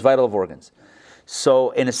 or the most vital of organs. So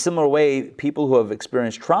in a similar way, people who have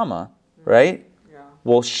experienced trauma, right,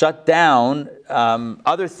 will shut down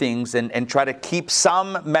other things and try to keep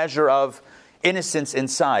some measure of innocence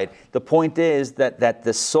inside. The point is that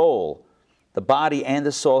the soul, the body and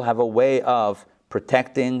the soul, have a way of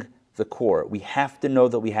protecting the core. We have to know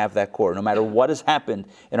that we have that core. No matter what has happened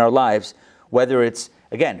in our lives, whether it's,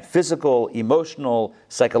 again, physical, emotional,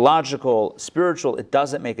 psychological, spiritual, it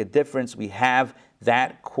doesn't make a difference. We have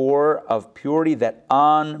that core of purity, that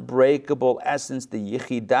unbreakable essence, the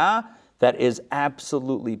yichidah, that is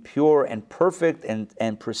absolutely pure and perfect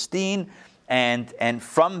and pristine. And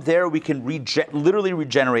from there we can literally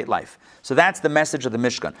regenerate life. So that's the message of the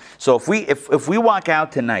Mishkan. So if we walk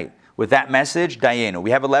out tonight with that message, Dayenu.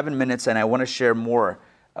 We have 11 minutes, and I want to share more.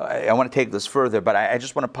 I want to take this further, but I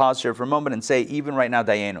just want to pause here for a moment and say, even right now,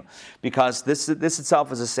 Dayenu, because this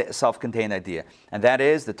itself is a self-contained idea, and that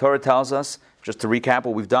is, the Torah tells us, just to recap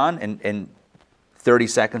what we've done in 30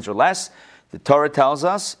 seconds or less, the Torah tells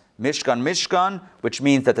us, Mishkan, which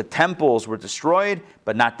means that the temples were destroyed,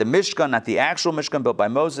 but not the Mishkan, not the actual Mishkan built by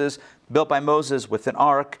Moses. built by Moses with an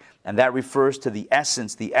ark, and that refers to the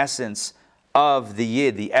essence of the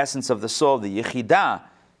Yid, the essence of the soul. The Yechidah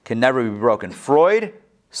can never be broken. Freud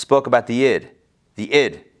spoke about the id,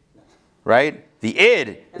 right? The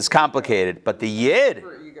id is complicated, but the Yid,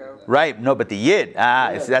 right? No, but the Yid,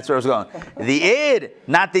 that's where I was going. The id,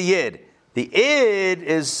 not the Yid. The id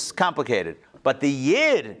is complicated, but the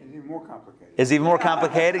Yid is even more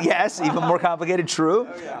complicated. Yes, even more complicated, true.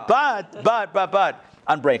 But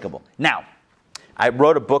unbreakable. Now, I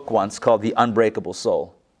wrote a book once called The Unbreakable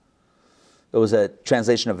Soul. It was a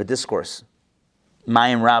translation of a discourse,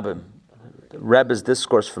 Mayim Rabbim, Rebbe's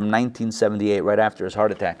discourse from 1978, right after his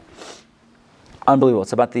heart attack. Unbelievable.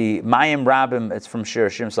 It's about the Mayim Rabbim. It's from Shir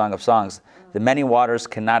Song of Songs. The many waters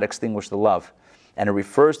cannot extinguish the love. And it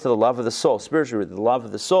refers to the love of the soul, spiritually, the love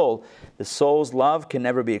of the soul. The soul's love can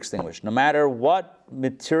never be extinguished. No matter what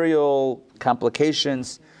material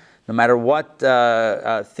complications, no matter what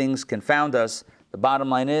things confound us, the bottom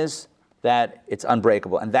line is that it's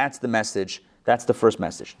unbreakable. And that's the message. That's the first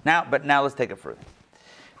message. Now let's take it further.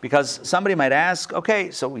 Because somebody might ask, okay,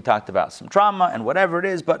 so we talked about some trauma and whatever it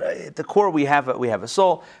is, but at the core we have a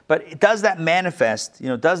soul. But does that manifest,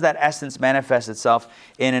 does that essence manifest itself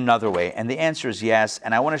in another way? And the answer is yes.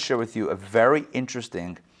 And I want to share with you a very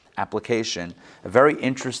interesting application, a very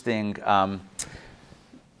interesting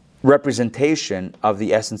representation of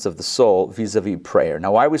the essence of the soul vis-a-vis prayer.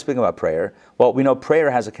 Now, why are we speaking about prayer? Well, we know prayer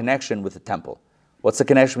has a connection with the temple. What's the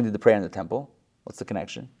connection between the prayer and the temple? What's the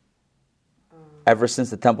connection? Ever since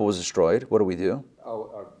the temple was destroyed, what do?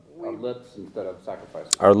 Our lips instead of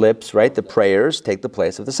sacrifices. Our lips, right? The prayers take the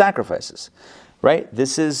place of the sacrifices, right?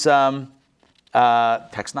 This is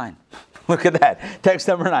text 9. Look at that. Text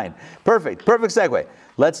number 9. Perfect segue.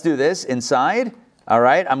 Let's do this inside. All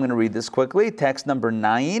right, I'm going to read this quickly. Text number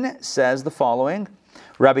 9 says the following.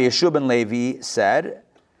 Rabbi Yeshua ben Levi said,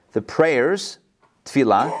 the prayers,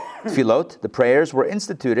 tefillot, the prayers were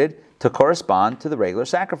instituted to correspond to the regular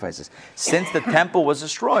sacrifices. Since the temple was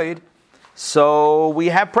destroyed, so we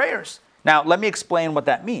have prayers. Now, let me explain what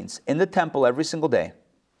that means. In the temple, every single day,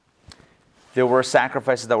 there were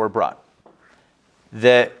sacrifices that were brought.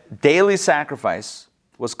 The daily sacrifice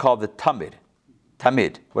was called the tamid.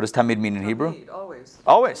 Tamid. What does tamid mean in Hebrew?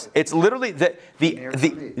 Always. It's literally the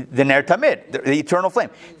ner tamid, the eternal flame.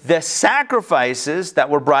 The sacrifices that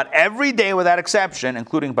were brought every day without exception,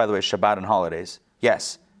 including, by the way, Shabbat and holidays,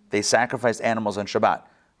 yes, they sacrificed animals on Shabbat,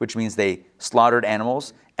 which means they slaughtered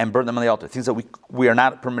animals and burned them on the altar. Things that we are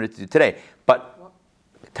not permitted to do today. But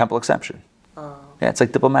temple exception. Yeah, it's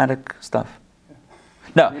like diplomatic stuff.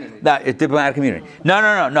 No, it's diplomatic community. No,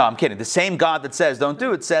 I'm kidding. The same God that says don't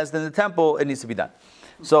do it says in the temple it needs to be done.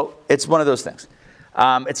 So it's one of those things.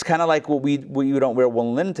 It's kind of like we don't wear wool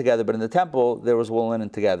and linen together, but in the temple there was wool and linen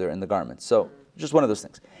together in the garments. So just one of those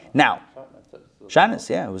things. Now, shanis,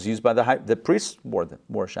 yeah, it was used by the priests wore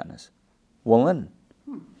shanis, wool and linen.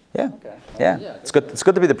 Yeah, okay. Yeah. It's good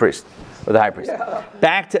to be the priest or the high priest. Yeah.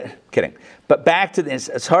 Back to this.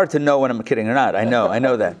 It's hard to know when I'm kidding or not. I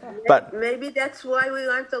know that. But maybe that's why we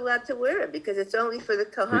aren't allowed to wear it, because it's only for the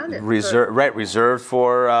kohanim. Reserved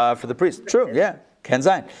for the priest. True. Yeah. Ken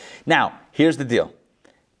Zayin. Now, here's the deal.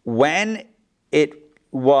 When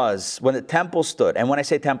the temple stood, and when I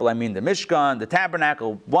say temple, I mean the Mishkan, the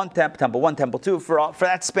Tabernacle, temple 1, temple 2, for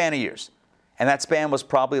that span of years. And that span was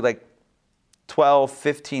probably like 12,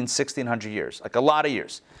 15, 1600 years, like a lot of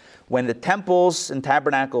years, when the temples and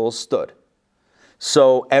tabernacles stood.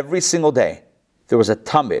 So every single day, there was a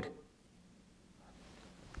tamid,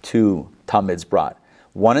 2 tamids brought,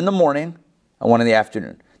 one in the morning and one in the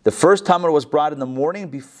afternoon. The first tamid was brought in the morning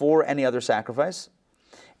before any other sacrifice,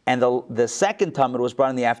 and the second tamid was brought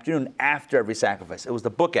in the afternoon after every sacrifice. It was the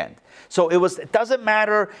bookend. So it doesn't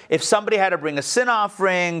matter if somebody had to bring a sin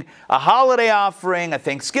offering, a holiday offering, a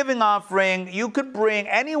Thanksgiving offering.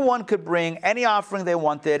 Anyone could bring any offering they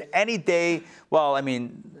wanted, any day,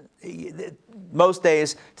 most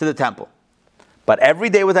days, to the temple. But every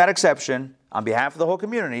day without exception, on behalf of the whole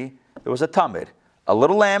community, there was a tamid, a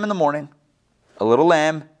little lamb in the morning, a little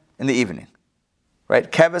lamb in the evening.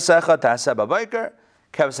 Right? Keves echad taseh b'boker,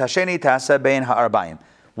 keves hasheni taseh bein ha'arbayim.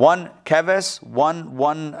 One keves, one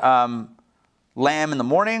lamb in the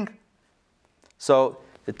morning. So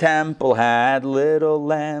the temple had little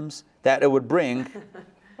lambs that it would bring,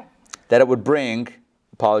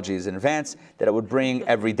 apologies in advance, that it would bring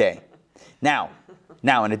every day. Now,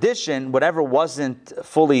 in addition, whatever wasn't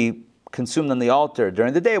fully consumed on the altar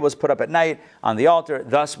during the day was put up at night on the altar.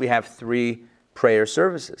 Thus, we have 3 prayer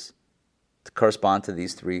services to correspond to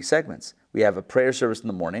these 3 segments. We have a prayer service in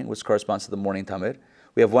the morning, which corresponds to the morning tamid.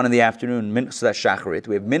 We have one in the afternoon, so that's shacharit.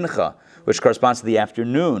 We have mincha, which corresponds to the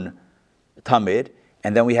afternoon Tamid,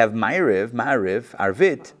 and then we have Ma'ariv,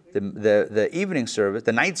 Arvit, the evening service,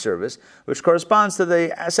 the night service, which corresponds to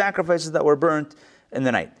the sacrifices that were burnt in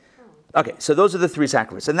the night. Okay, so those are the three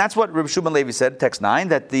sacrifices. And that's what Rabbi Shimon Levi said, text 9,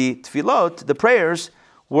 that the tefillot, the prayers,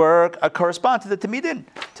 correspond to the tamidin,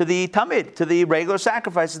 to the tamid, to the regular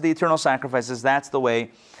sacrifices, the eternal sacrifices. That's the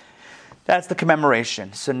way, that's the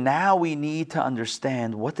commemoration. So now we need to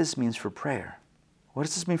understand what this means for prayer. What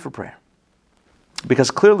does this mean for prayer?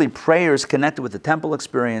 Because clearly prayer is connected with the temple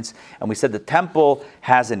experience, and we said the temple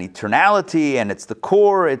has an eternality, and it's the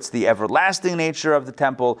core, it's the everlasting nature of the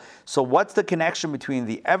temple. So what's the connection between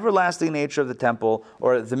the everlasting nature of the temple,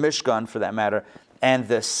 or the Mishkan for that matter, and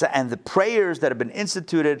the prayers that have been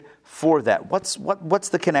instituted for that? What's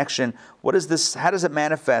the connection? What is this? How does it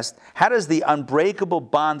manifest? How does the unbreakable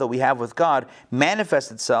bond that we have with God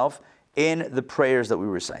manifest itself in the prayers that we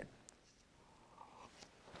recite?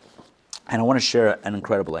 And I want to share an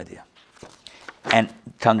incredible idea. And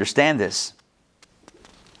to understand this,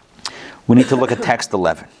 we need to look at text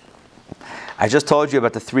 11. I just told you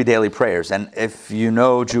about the 3 daily prayers. And if you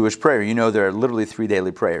know Jewish prayer, you know there are literally 3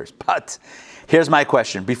 daily prayers. But here's my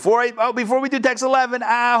question. Before we do text 11,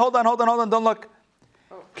 hold on, don't look.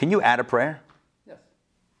 Can you add a prayer? Yes.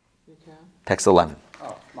 You can. Text 11.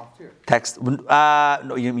 Oh, Maftir. Text,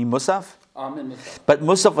 no, you mean Musaf? In Musaf. But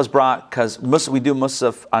Musaf was brought because we do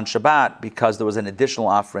Musaf on Shabbat because there was an additional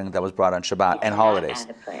offering that was brought on Shabbat and holidays.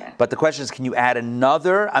 But the question is, can you add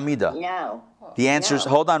another Amidah? No. The answer is,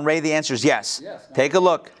 hold on, Ray, the answer is yes. Yes. Take a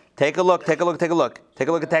look. Take a look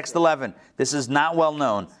at text 11. This is not well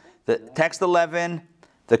known. The text 11,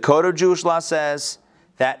 the Code of Jewish Law says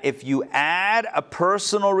that if you add a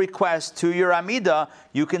personal request to your Amidah,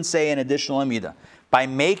 you can say an additional Amidah. By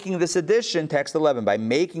making this addition, text 11, by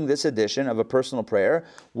making this addition of a personal prayer,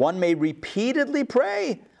 one may repeatedly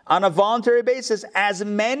pray on a voluntary basis as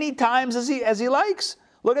many times as he likes.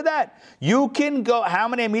 Look at that. You can go, how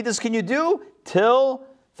many Amidas can you do? Till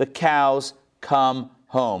the cows come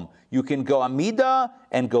home. You can go Amidah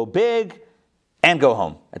and go big and go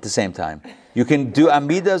home at the same time. You can do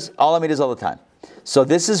Amidas all the time. So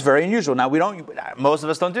this is very unusual. Now most of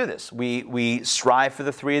us don't do this. We strive for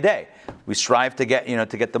the 3 a day. We strive to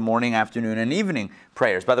get the morning, afternoon, and evening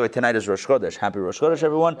prayers. By the way, tonight is Rosh Chodesh. Happy Rosh Chodesh,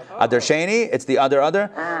 everyone. Adar Sheni, it's the other.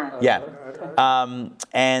 Yeah.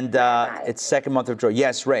 It's second month of Joy.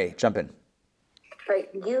 Yes, Ray, jump in.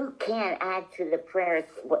 But you can't add to the prayers,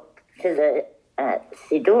 to the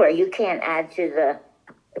Siddur. You can't add to the,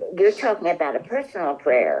 you're talking about a personal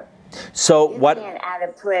prayer. So you can't add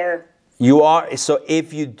a prayer. So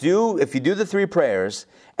if you do the 3 prayers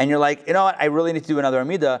and you're like, you know what, I really need to do another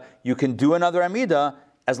Amidah, you can do another Amidah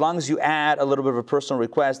as long as you add a little bit of a personal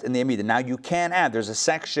request in the Amidah. Now you can add, there's a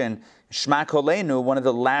section, Shema Kolenu, one of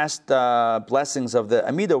the last blessings of the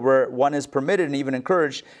Amidah, where one is permitted and even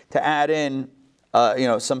encouraged to add in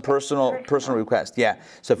some personal request. Yeah.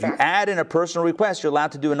 So if you add in a personal request, you're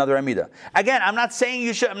allowed to do another Amidah. Again, I'm not saying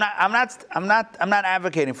you should. I'm not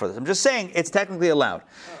advocating for this. I'm just saying it's technically allowed.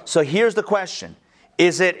 So here's the question: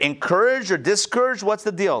 is it encouraged or discouraged? What's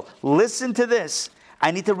the deal? Listen to this.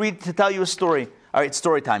 I need to tell you a story. All right,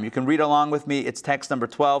 story time. You can read along with me. It's text number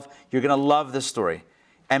 12. You're going to love this story,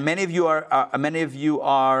 and many of you are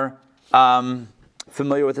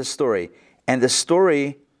familiar with this story. And the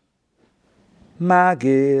story.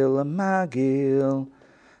 Magil,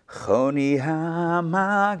 Choni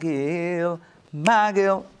ha-magil.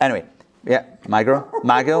 Anyway, yeah, my girl,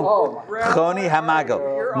 Magil, Choni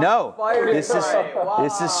ha-magil. No, this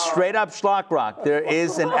is straight up schlock rock. There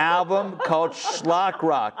is an album called Schlock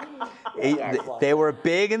Rock. They were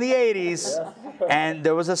big in the 80s, and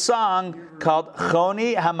there was a song called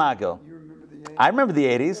Choni ha-magil. I remember the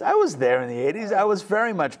 80s. I was there in the 80s. I was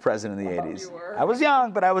very much present in the 80s. I was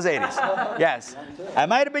young, but I was 80s. Yes. I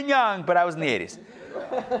might have been young, but I was in the 80s.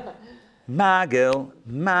 Magil,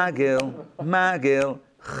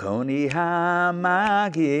 Choni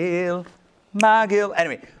ha-magil, Magil.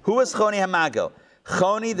 Anyway, who was Choni ha-magil?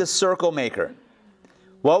 Choni, the circle maker.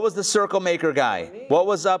 What was the circle maker guy? What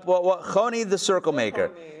was up? What Choni, the circle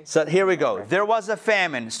maker. So here we go. There was a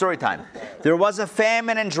famine. Story time. There was a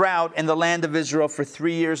famine and drought in the land of Israel for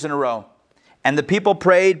 3 years in a row. And the people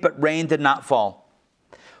prayed, but rain did not fall.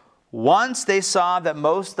 Once they saw that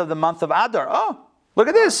most of the month of Adar, look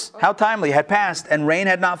at this, how timely, had passed, and rain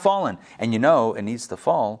had not fallen. And it needs to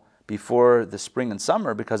fall before the spring and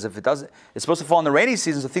summer, because if it doesn't, it's supposed to fall in the rainy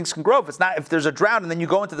season so things can grow. If there's a drought and then you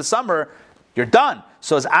go into the summer, you're done.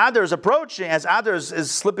 So as Adar is approaching, as Adar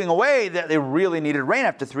is slipping away, they really needed rain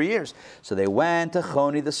after 3 years. So they went to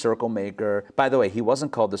Choni, the circle maker. By the way, he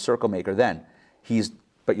wasn't called the circle maker then. He's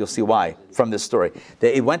But you'll see why from this story.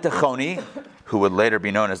 They went to Choni, who would later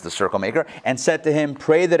be known as the circle maker, and said to him,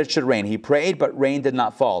 pray that it should rain. He prayed, but rain did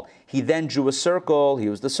not fall. He then drew a circle. He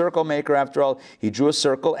was the circle maker after all. He drew a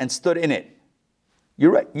circle and stood in it.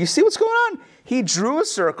 You're right. You see what's going on? He drew a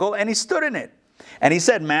circle and he stood in it. And he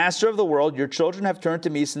said, Master of the world, your children have turned to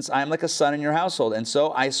me since I am like a son in your household. And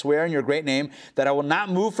so I swear in your great name that I will not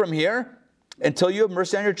move from here until you have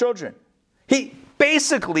mercy on your children. He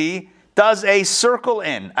basically does a circle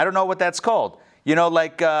in. I don't know what that's called. You know,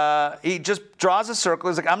 like he just draws a circle.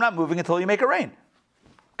 He's like, I'm not moving until you make it rain.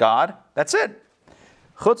 God, that's it.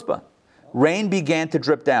 Chutzpah. Rain began to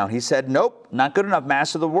drip down. He said, nope, not good enough,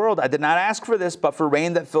 Master of the world. I did not ask for this, but for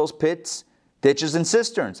rain that fills pits, ditches, and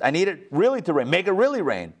cisterns. I need it really to rain. Make it really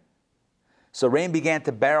rain. So rain began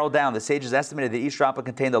to barrel down. The sages estimated that each droplet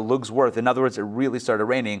contained a lug's worth. In other words, it really started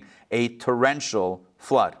raining, a torrential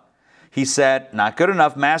flood. He said, not good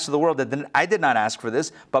enough, Master of the world. I did not ask for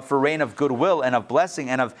this, but for rain of goodwill and of blessing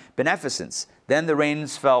and of beneficence. Then the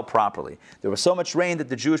rains fell properly. There was so much rain that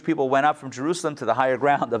the Jewish people went up from Jerusalem to the higher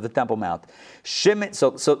ground of the Temple Mount. Shimon,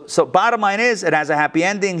 so bottom line is, it has a happy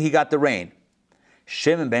ending. He got the rain.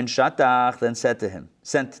 Shimon ben Shattach then sent to him,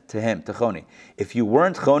 to Choni, if you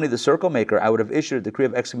weren't Choni, the circle maker, I would have issued a decree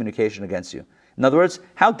of excommunication against you. In other words,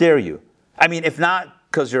 how dare you? I mean, if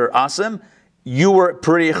not because you're awesome, you were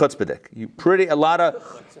pretty chutzpahdik. A lot of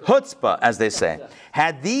chutzpah, as they say.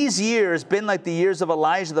 Had these years been like the years of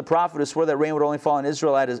Elijah the prophet, who swore that rain would only fall on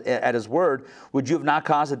Israel at his word, would you have not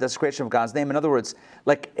caused the desecration of God's name? In other words,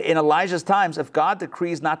 like in Elijah's times, if God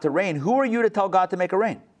decrees not to rain, who are you to tell God to make it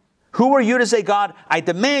rain? Who are you to say, God, I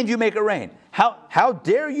demand you make it rain? How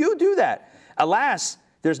dare you do that? Alas,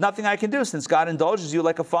 there's nothing I can do, since God indulges you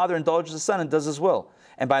like a father indulges a son and does his will.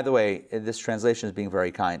 And by the way, this translation is being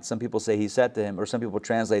very kind. Some people say he said to him, or some people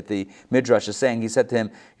translate the Midrash as saying he said to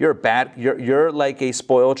him, you're like a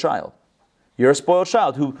spoiled child. You're a spoiled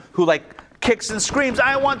child who like kicks and screams,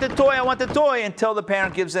 I want the toy, until the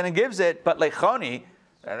parent gives in and gives it. But like Choni,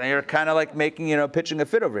 and you're kind of like pitching a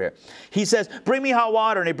fit over here. He says, bring me hot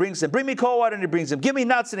water, and he brings him. Bring me cold water, and he brings him. Give me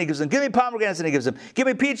nuts, and he gives them. Give me pomegranates, and he gives them. Give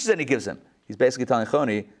me peaches, and he gives them. He's basically telling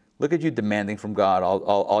Choni, look at you demanding from God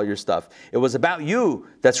all your stuff. It was about you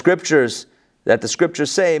that the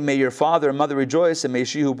scriptures say, may your father and mother rejoice, and may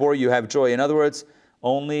she who bore you have joy. In other words,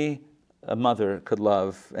 only a mother could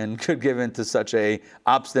love and could give in to such a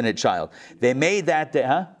obstinate child. They made that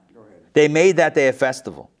day, They made that day a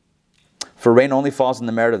festival. For rain only falls in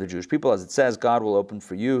the merit of the Jewish people. As it says, God will open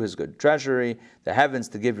for you his good treasury, the heavens,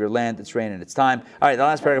 to give your land its rain in its time. All right, the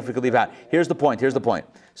last paragraph we could leave out. Here's the point.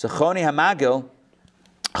 So Choni HaMagil,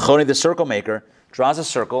 Choni the circle maker, draws a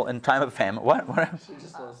circle in time of famine. What? She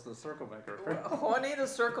just loves the circle maker. Choni the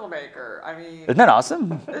circle maker. I mean, isn't that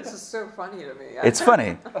awesome? It's just so funny to me. It's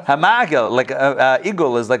funny. Hamagil, like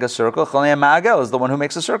eagle is like a circle. Choni HaMagil is the one who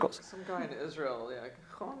makes the circles. Some guy in Israel,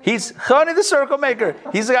 He's Choni the circle maker.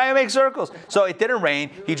 He's the guy who makes circles. So it didn't rain.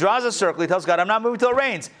 He draws a circle. He tells God, I'm not moving till it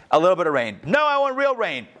rains. A little bit of rain. No, I want real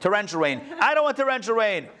rain. Torrential rain. I don't want torrential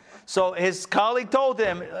rain. So his colleague told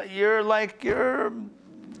him, you're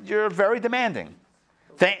very demanding.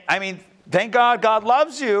 Thank God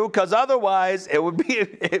loves you, because otherwise it would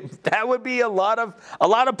be a lot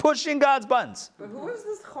of pushing God's buttons. But who is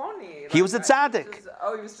this Choni? He was a tzaddik.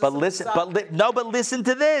 He was just but listen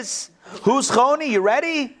to this. Who's Choni? You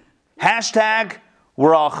ready? #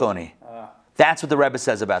 we're all Choni. That's what the Rebbe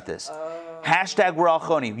says about this. # we're all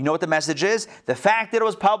Choni. You know what the message is? The fact that it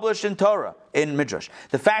was published in Torah, in Midrash,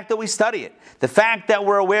 the fact that we study it, the fact that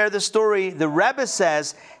we're aware of the story, the Rebbe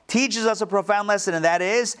says, teaches us a profound lesson, and that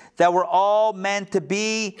is that we're all meant to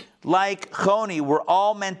be like Choni. We're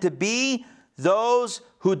all meant to be those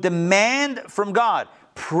who demand from God.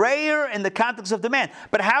 Prayer in the context of demand.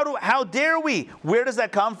 But how dare we? Where does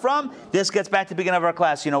that come from? This gets back to the beginning of our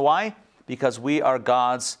class. You know why? Because we are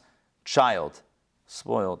God's child.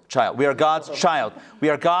 Spoiled child. We are God's child. We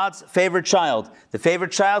are God's favorite child. The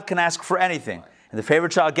favorite child can ask for anything. And the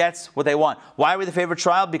favorite child gets what they want. Why are we the favorite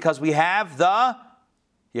child? Because we have the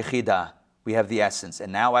Yechidah. We have the essence.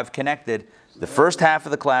 And now I've connected the first half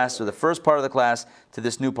of the class, or the first part of the class, to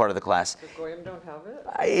this new part of the class. The Goyim don't have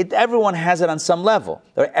it? Everyone has it on some level.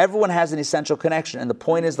 Everyone has an essential connection. And the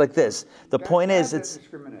point is like this. The point is, it's...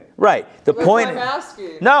 Right. The point... I'm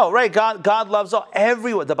asking. No, right. God loves all.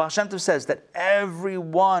 Everyone. The Baal Shem Tov says that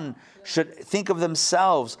everyone should think of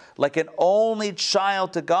themselves like an only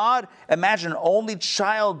child to God. Imagine an only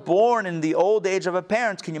child born in the old age of a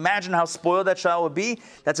parent. Can you imagine how spoiled that child would be?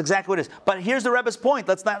 That's exactly what it is. But here's the Rebbe's point.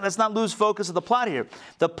 Let's not lose focus of the plot here.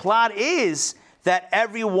 The plot is that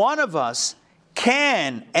every one of us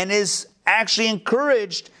can and is actually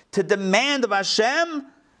encouraged to demand of Hashem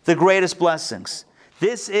the greatest blessings.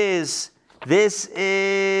 This is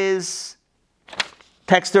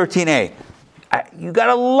text 13a. You got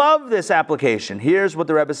to love this application. Here's what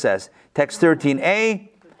the Rebbe says. Text 13a,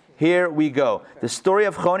 here we go. The story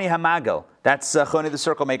of Choni HaMagel, that's Choni the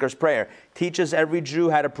circle maker's prayer, teaches every Jew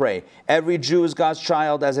how to pray. Every Jew is God's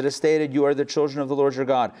child. As it is stated, you are the children of the Lord your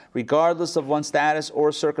God, regardless of one's status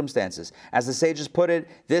or circumstances. As the sages put it,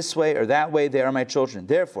 this way or that way, they are my children.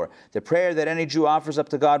 Therefore, the prayer that any Jew offers up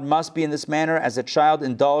to God must be in this manner, as a child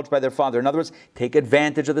indulged by their father. In other words, take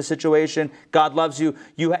advantage of the situation. God loves you.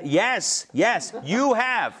 Yes, you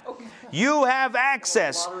have. You have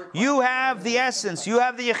access. You have the essence. You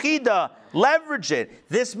have the Yechidah. Leverage it.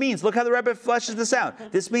 This means, look how the Rebbe fleshes this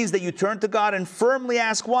out. This means that you turn to God and firmly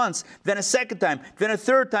ask once, then a second time, then a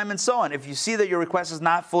third time, and so on. If you see that your request has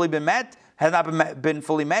not fully been met, been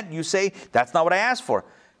fully met, you say, that's not what I asked for.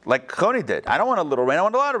 Like Choni did. I don't want a little rain, I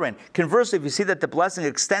want a lot of rain. Conversely, if you see that the blessing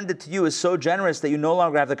extended to you is so generous that you no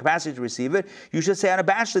longer have the capacity to receive it, you should say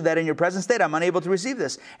unabashedly that in your present state, I'm unable to receive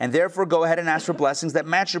this. And therefore, go ahead and ask for blessings that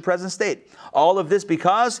match your present state. All of this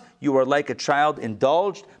because you are like a child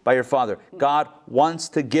indulged by your father. God wants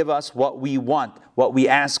to give us what we want, what we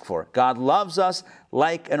ask for. God loves us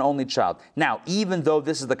like an only child. Now, even though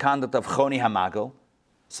this is the conduct of Choni HaMagel,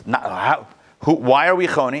 why are we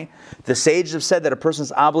Choni? The sages have said that a person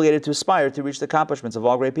is obligated to aspire to reach the accomplishments of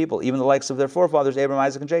all great people, even the likes of their forefathers, Abraham,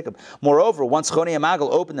 Isaac, and Jacob. Moreover, once Choni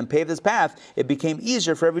HaMagel opened and paved this path, it became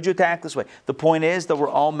easier for every Jew to act this way. The point is that we're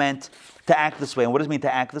all meant to act this way. And what does it mean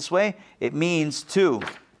to act this way? It means to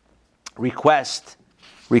request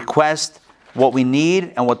what we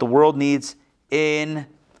need and what the world needs in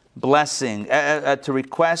blessing, to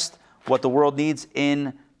request what the world needs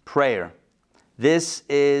in prayer. This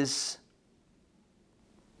is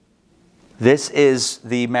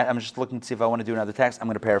the, I'm just looking to see if I want to do another text. I'm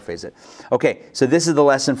going to paraphrase it. Okay, so this is the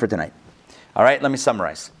lesson for tonight. All right, let me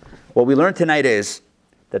summarize. What we learned tonight is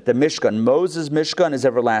that the Mishkan, Moses' Mishkan, is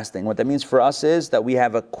everlasting. What that means for us is that we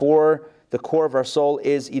have a core, the core of our soul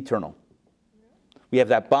is eternal. We have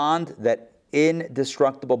that bond, that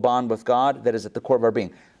indestructible bond with God that is at the core of our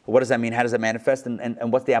being. What does that mean? How does that manifest?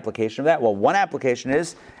 And what's the application of that? Well, one application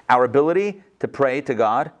is our ability to pray to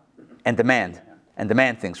God and demand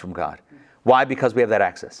things from God. Why? Because we have that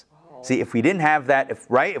access. See, if we didn't have that,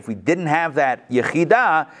 if we didn't have that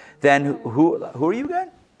Yechidah, then who are you again?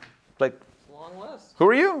 Like, long list. Who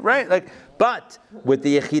are you? Right? But with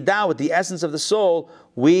the Yechidah, with the essence of the soul,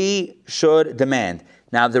 we should demand.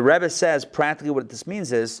 Now, the Rebbe says practically what this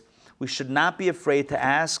means is we should not be afraid to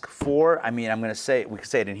ask for. I'm going to say we can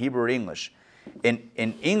say it in Hebrew or English. In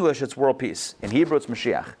English, it's world peace. In Hebrew, it's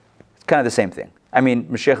Mashiach. It's kind of the same thing.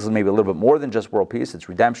 Mashiach is maybe a little bit more than just world peace. It's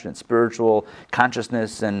redemption, it's spiritual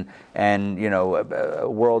consciousness, and a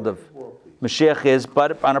world of Mashiach is,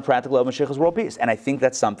 but on a practical level, Mashiach is world peace. And I think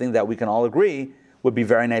that's something that we can all agree would be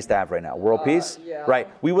very nice to have right now. World peace, yeah. Right?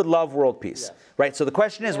 We would love world peace, yes. Right? So the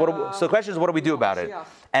question is, what do we do about it? Yeah.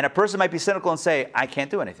 And a person might be cynical and say, I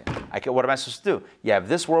can't do anything. What am I supposed to do? You have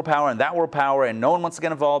this world power and that world power, and no one wants to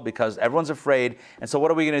get involved because everyone's afraid. And so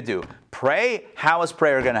what are we going to do? Pray? How is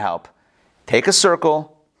prayer going to help? Draw a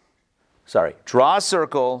circle,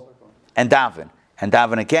 and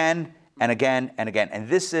daven again and again and again. And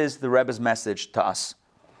this is the Rebbe's message to us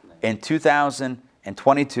in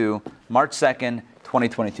 2022, March 2nd,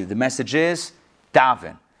 2022. The message is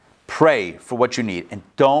daven. Pray for what you need, and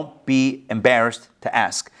don't be embarrassed to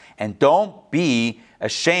ask. And don't be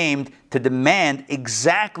ashamed to demand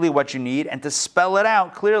exactly what you need and to spell it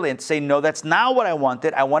out clearly and to say, no, that's not what I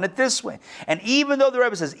wanted. I want it this way. And even though the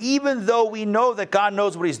Rebbe says, even though we know that God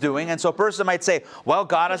knows what he's doing, and so a person might say, well,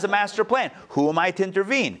 God has a master plan. Who am I to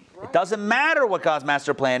intervene? Right. It doesn't matter what God's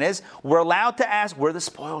master plan is. We're allowed to ask. We're the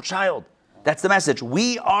spoiled child. That's the message.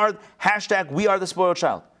 We are the spoiled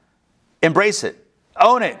child. Embrace it.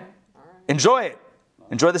 Own it. Enjoy it.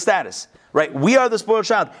 Enjoy the status. Right? We are the spoiled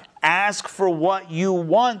child. Ask for what you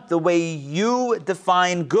want the way you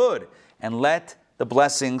define good, and let the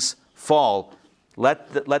blessings fall.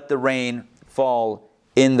 Let the rain fall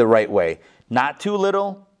in the right way. Not too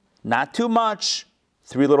little, not too much.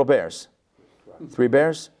 3 little bears. 3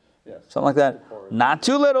 bears? Yes. Something like that. Not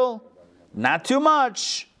too little, not too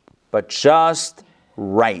much, but just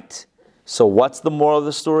right. So what's the moral of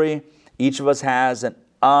the story? Each of us has an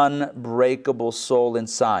unbreakable soul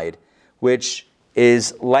inside, which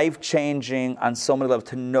is life-changing on so many levels.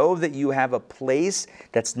 To know that you have a place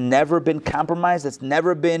that's never been compromised, that's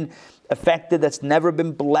never been affected, that's never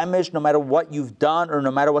been blemished, no matter what you've done or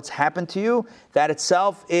no matter what's happened to you, that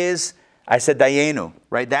itself is, I said dayenu,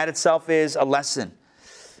 right? That itself is a lesson.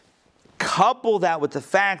 couple that with the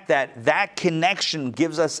fact that that connection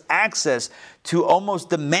gives us access to almost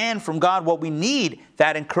demand from God what we need,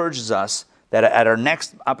 that encourages us that at our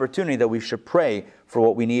next opportunity that we should pray for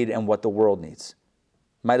what we need and what the world needs.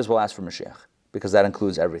 Might as well ask for Mashiach, because that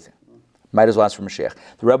includes everything. Might as well ask for Mashiach.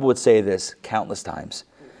 The Rebbe would say this countless times.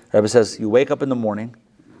 The Rebbe says, you wake up in the morning,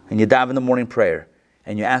 and you daven the morning prayer,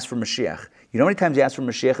 and you ask for Mashiach. You know how many times you ask for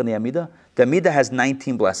Mashiach in the Amidah? The Amidah has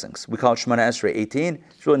 19 blessings. We call it Shemona Esrei, 18.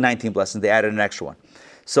 It's really 19 blessings. They added an extra one.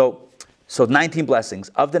 So 19 blessings.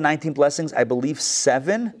 Of the 19 blessings, I believe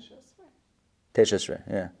 7... Tesh Esrei,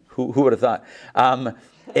 yeah. Who would have thought?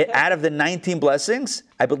 Out of the 19 blessings,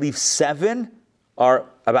 I believe 7 are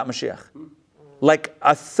about Mashiach. Like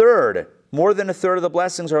a third, more than a third of the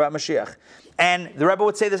blessings are about Mashiach. And the Rebbe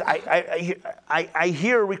would say this, I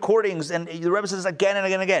hear recordings, and the Rebbe says this again and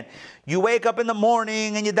again and again. You wake up in the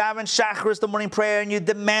morning, and you daven Shacharis, the morning prayer, and you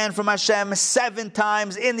demand from Hashem 7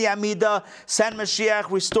 times in the Amidah, send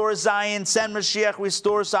Mashiach, restore Zion, send Mashiach,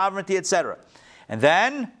 restore sovereignty, etc. And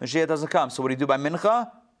then, Mashiach doesn't come. So what do you do by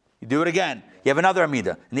Mincha? You do it again. You have another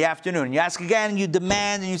Amidah in the afternoon, and you ask again, and you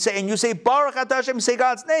demand, and you say Baruch Atah Hashem, you say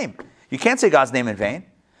God's name. You can't say God's name in vain.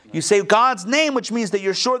 You say God's name, which means that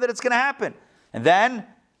you're sure that it's going to happen. And then,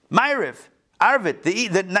 Ma'ariv, Arvit,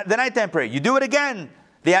 the nighttime prayer. You do it again,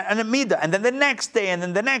 an Amidah, and then the next day, and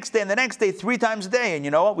then the next day, and the next day, 3 times a day. And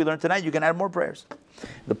you know what? We learned tonight, you can add more prayers.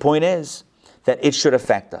 The point is that it should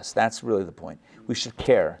affect us. That's really the point. We should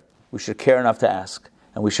care. We should care enough to ask.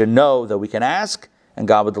 And we should know that we can ask, and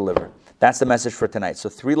God will deliver. That's the message for tonight. So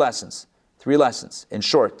 3 lessons. 3 lessons. In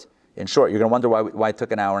short, you're going to wonder why it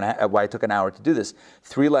took an hour to do this.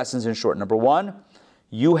 3 lessons in short. Number 1,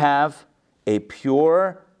 you have a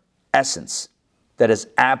pure essence that is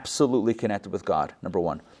absolutely connected with God. Number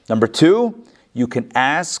 1. Number 2, you can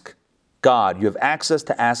ask God. You have access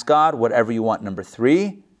to ask God whatever you want. Number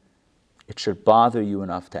 3, it should bother you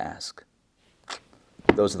enough to ask.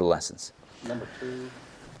 Those are the lessons. Number 2.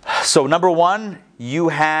 So number 1, you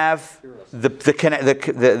have the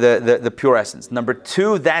pure essence. Number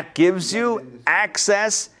 2, that gives you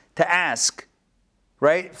access to ask,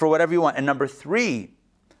 right, for whatever you want. And number 3,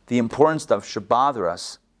 the important stuff should bother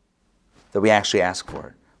us that we actually ask for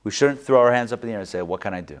it. We shouldn't throw our hands up in the air and say, what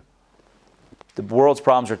can I do? The world's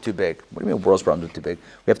problems are too big. What do you mean world's problems are too big?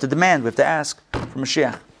 We have to demand, we have to ask for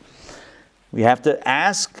Mashiach. We have to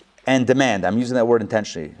ask and demand. I'm using that word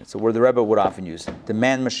intentionally. It's a word the Rebbe would often use.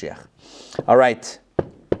 Demand Mashiach. All right.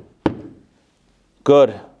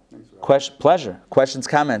 Good. Pleasure. Questions,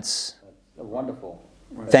 comments? Wonderful.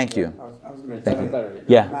 Thank you. I was going to Thank tell you. better.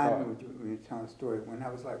 Yeah. When you were telling the story, when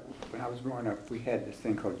I was growing up, we had this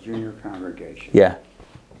thing called junior congregation. Yeah.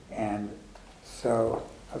 And so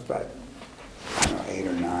I was about, 8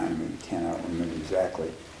 or 9, maybe 10, I don't remember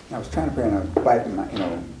exactly. And I was trying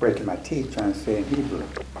to breaking my teeth, trying to say in Hebrew.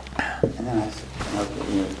 And then I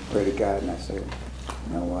pray to God, and I said,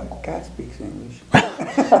 you know what? God speaks English.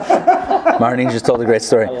 Martin just told a great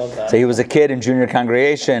story. So he was a kid in junior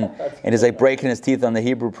congregation, and he's like breaking his teeth on the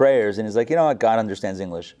Hebrew prayers, and he's like, you know what? God understands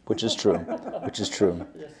English, which is true.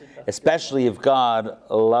 Especially if God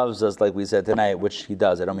loves us, like we said tonight, which He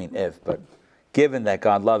does. I don't mean if, but given that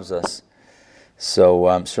God loves us, so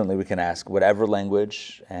certainly we can ask whatever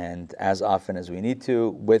language and as often as we need to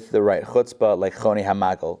with the right chutzpah, like Choni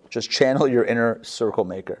Hamagal. Just channel your inner circle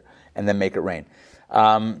maker and then make it rain.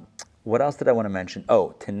 What else did I want to mention?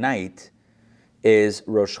 Oh, tonight is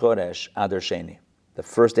Rosh Chodesh Adar Sheni, the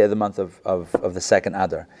first day of the month of the second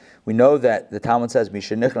Adar. We know that the Talmud says,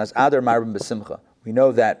 Mishenichnas Adar Marbim B'Simcha. We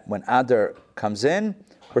know that when Adar comes in,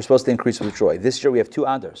 we're supposed to increase with joy. This year we have 2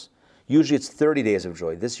 Adars. Usually it's 30 days of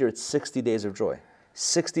joy. This year it's 60 days of joy.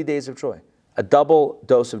 60 days of joy. A double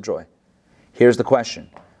dose of joy. Here's the question.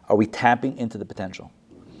 Are we tapping into the potential?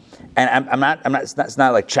 And it's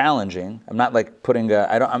not like challenging. I'm not like I'm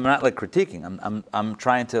not like critiquing. I'm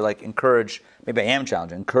trying to like encourage, maybe I am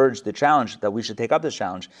challenging, encourage the challenge that we should take up this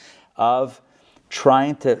challenge of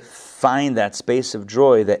trying to find that space of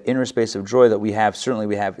joy, that inner space of joy that we have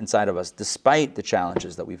inside of us, despite the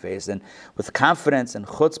challenges that we face. And with confidence and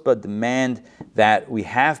chutzpah, demand that we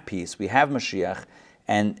have peace, we have Mashiach,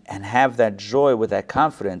 and have that joy with that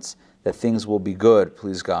confidence that things will be good,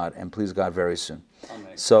 please God, and please God very soon.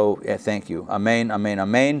 Amen. So, thank you. Amen, amen,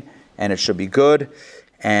 amen. And it should be good.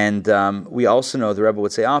 And we also know, the Rebbe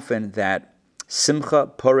would say often, that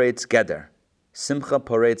Simcha poretz geder. Simcha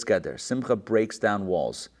poretz geder. Simcha breaks down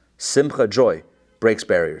walls. Simcha, joy, breaks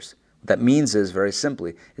barriers. What that means is, very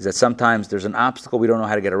simply, is that sometimes there's an obstacle, we don't know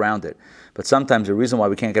how to get around it. But sometimes the reason why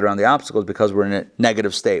we can't get around the obstacle is because we're in a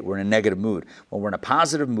negative state, we're in a negative mood. When we're in a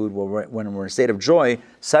positive mood, when we're in a state of joy,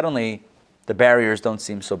 suddenly the barriers don't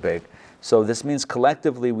seem so big. So this means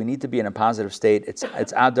collectively we need to be in a positive state. It's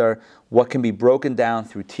Adar. What can be broken down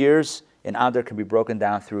through tears, in Adar can be broken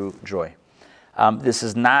down through joy. This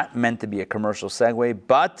is not meant to be a commercial segue,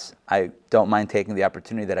 but I don't mind taking the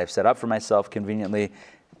opportunity that I've set up for myself conveniently.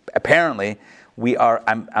 Apparently,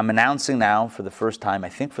 I'm announcing now for the first time, I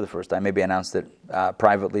think for the first time, maybe I announced it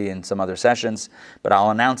privately in some other sessions, but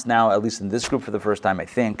I'll announce now, at least in this group for the first time, I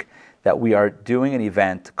think, that we are doing an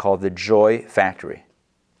event called the Joy Factory.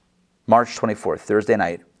 March 24th, Thursday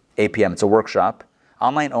night, 8 p.m. It's a workshop,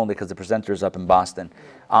 online only because the presenter is up in Boston.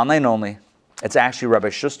 Online only. It's actually Rabbi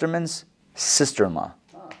Schusterman's sister-in-law.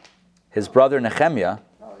 His brother Nehemiah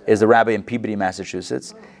is the rabbi in Pekudei,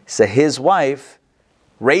 Massachusetts. So his wife,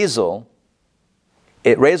 Razel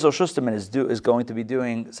Schusterman is going to be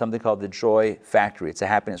doing something called the Joy Factory. It's a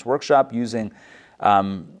happiness workshop using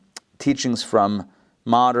teachings from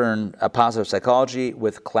modern positive psychology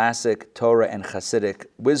with classic Torah and Hasidic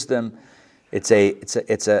wisdom. It's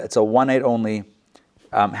a one night only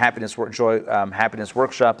happiness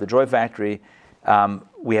workshop, the Joy Factory.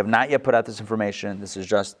 We have not yet put out this information. This is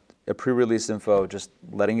just a pre-release info, just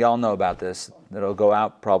letting y'all know about this. It'll go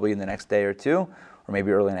out probably in the next day or two, or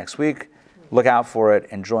maybe early next week. Look out for it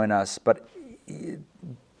and join us. But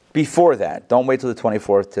before that, don't wait till the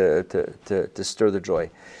 24th to stir the joy.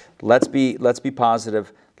 Let's be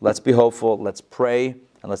positive. Let's be hopeful. Let's pray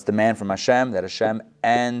and let's demand from Hashem that Hashem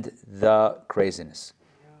end the craziness,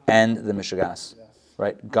 end the mishagas.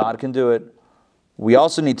 Right? God can do it. We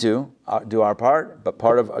also need to do our part, but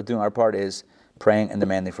part of doing our part is praying and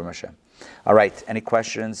demanding from Hashem. All right. Any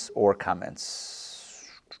questions or comments?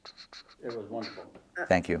 It was wonderful.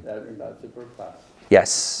 Thank you. That's super class.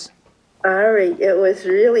 Yes. Ari, it was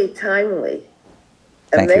really timely.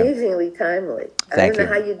 Thank you. Amazingly timely. Thank I don't know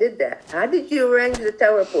you. how you did that. How did you arrange the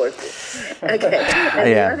Torah portion? Okay. And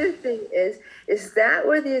Yeah. the other thing is that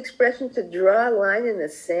where the expression to draw a line in the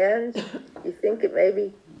sand, you think it may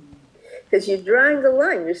be? Because you're drawing the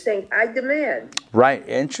line. You're saying, I demand. Right.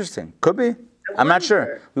 Interesting. Could be. I'm not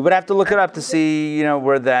sure. We would have to look it up to see,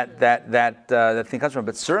 where that thing comes from.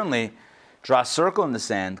 But certainly, draw a circle in the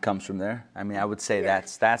sand comes from there. I mean, I would say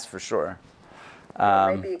that's for sure.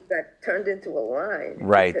 Maybe it got turned into a line.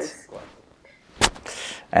 Right.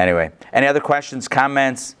 Anyway, any other questions,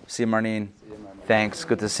 comments? See you, Marlene. Thanks.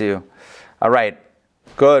 Good to see you. All right.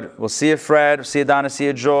 Good. We'll see you, Fred. See you, Donna. See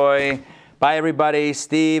you, Joy. Bye, everybody.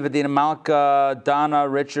 Steve, Adina Malka, Donna,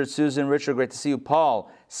 Richard, Susan, Richard. Great to see you. Paul,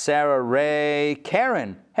 Sarah, Ray,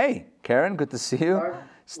 Karen. Hey, Karen. Good to see you.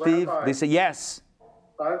 Steve, Lisa. Yes.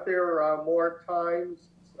 Aren't there more times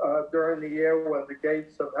during the year when the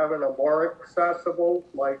gates of heaven are more accessible,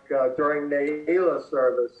 like during Ne'ilah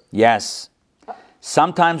service? Yes.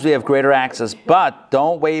 Sometimes we have greater access, but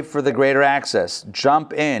don't wait for the greater access.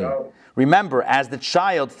 Jump in. No. Remember, as the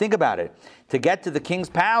child, think about it. To get to the king's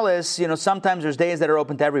palace, sometimes there's days that are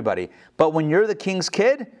open to everybody. But when you're the king's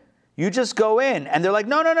kid, you just go in, and they're like,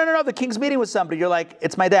 no, the king's meeting with somebody. You're like,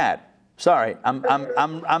 it's my dad. Sorry,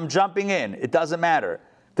 I'm jumping in. It doesn't matter.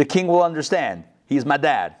 The king will understand. He's my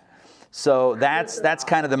dad. So that's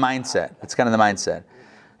kind of the mindset. That's kind of the mindset.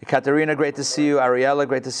 Katerina, great to see you. Ariella,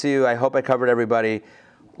 great to see you. I hope I covered everybody.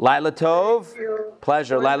 Laila Tov,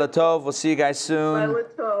 pleasure. Laila Tov, we'll see you guys soon. Laila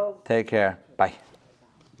Tov. Take care. Bye.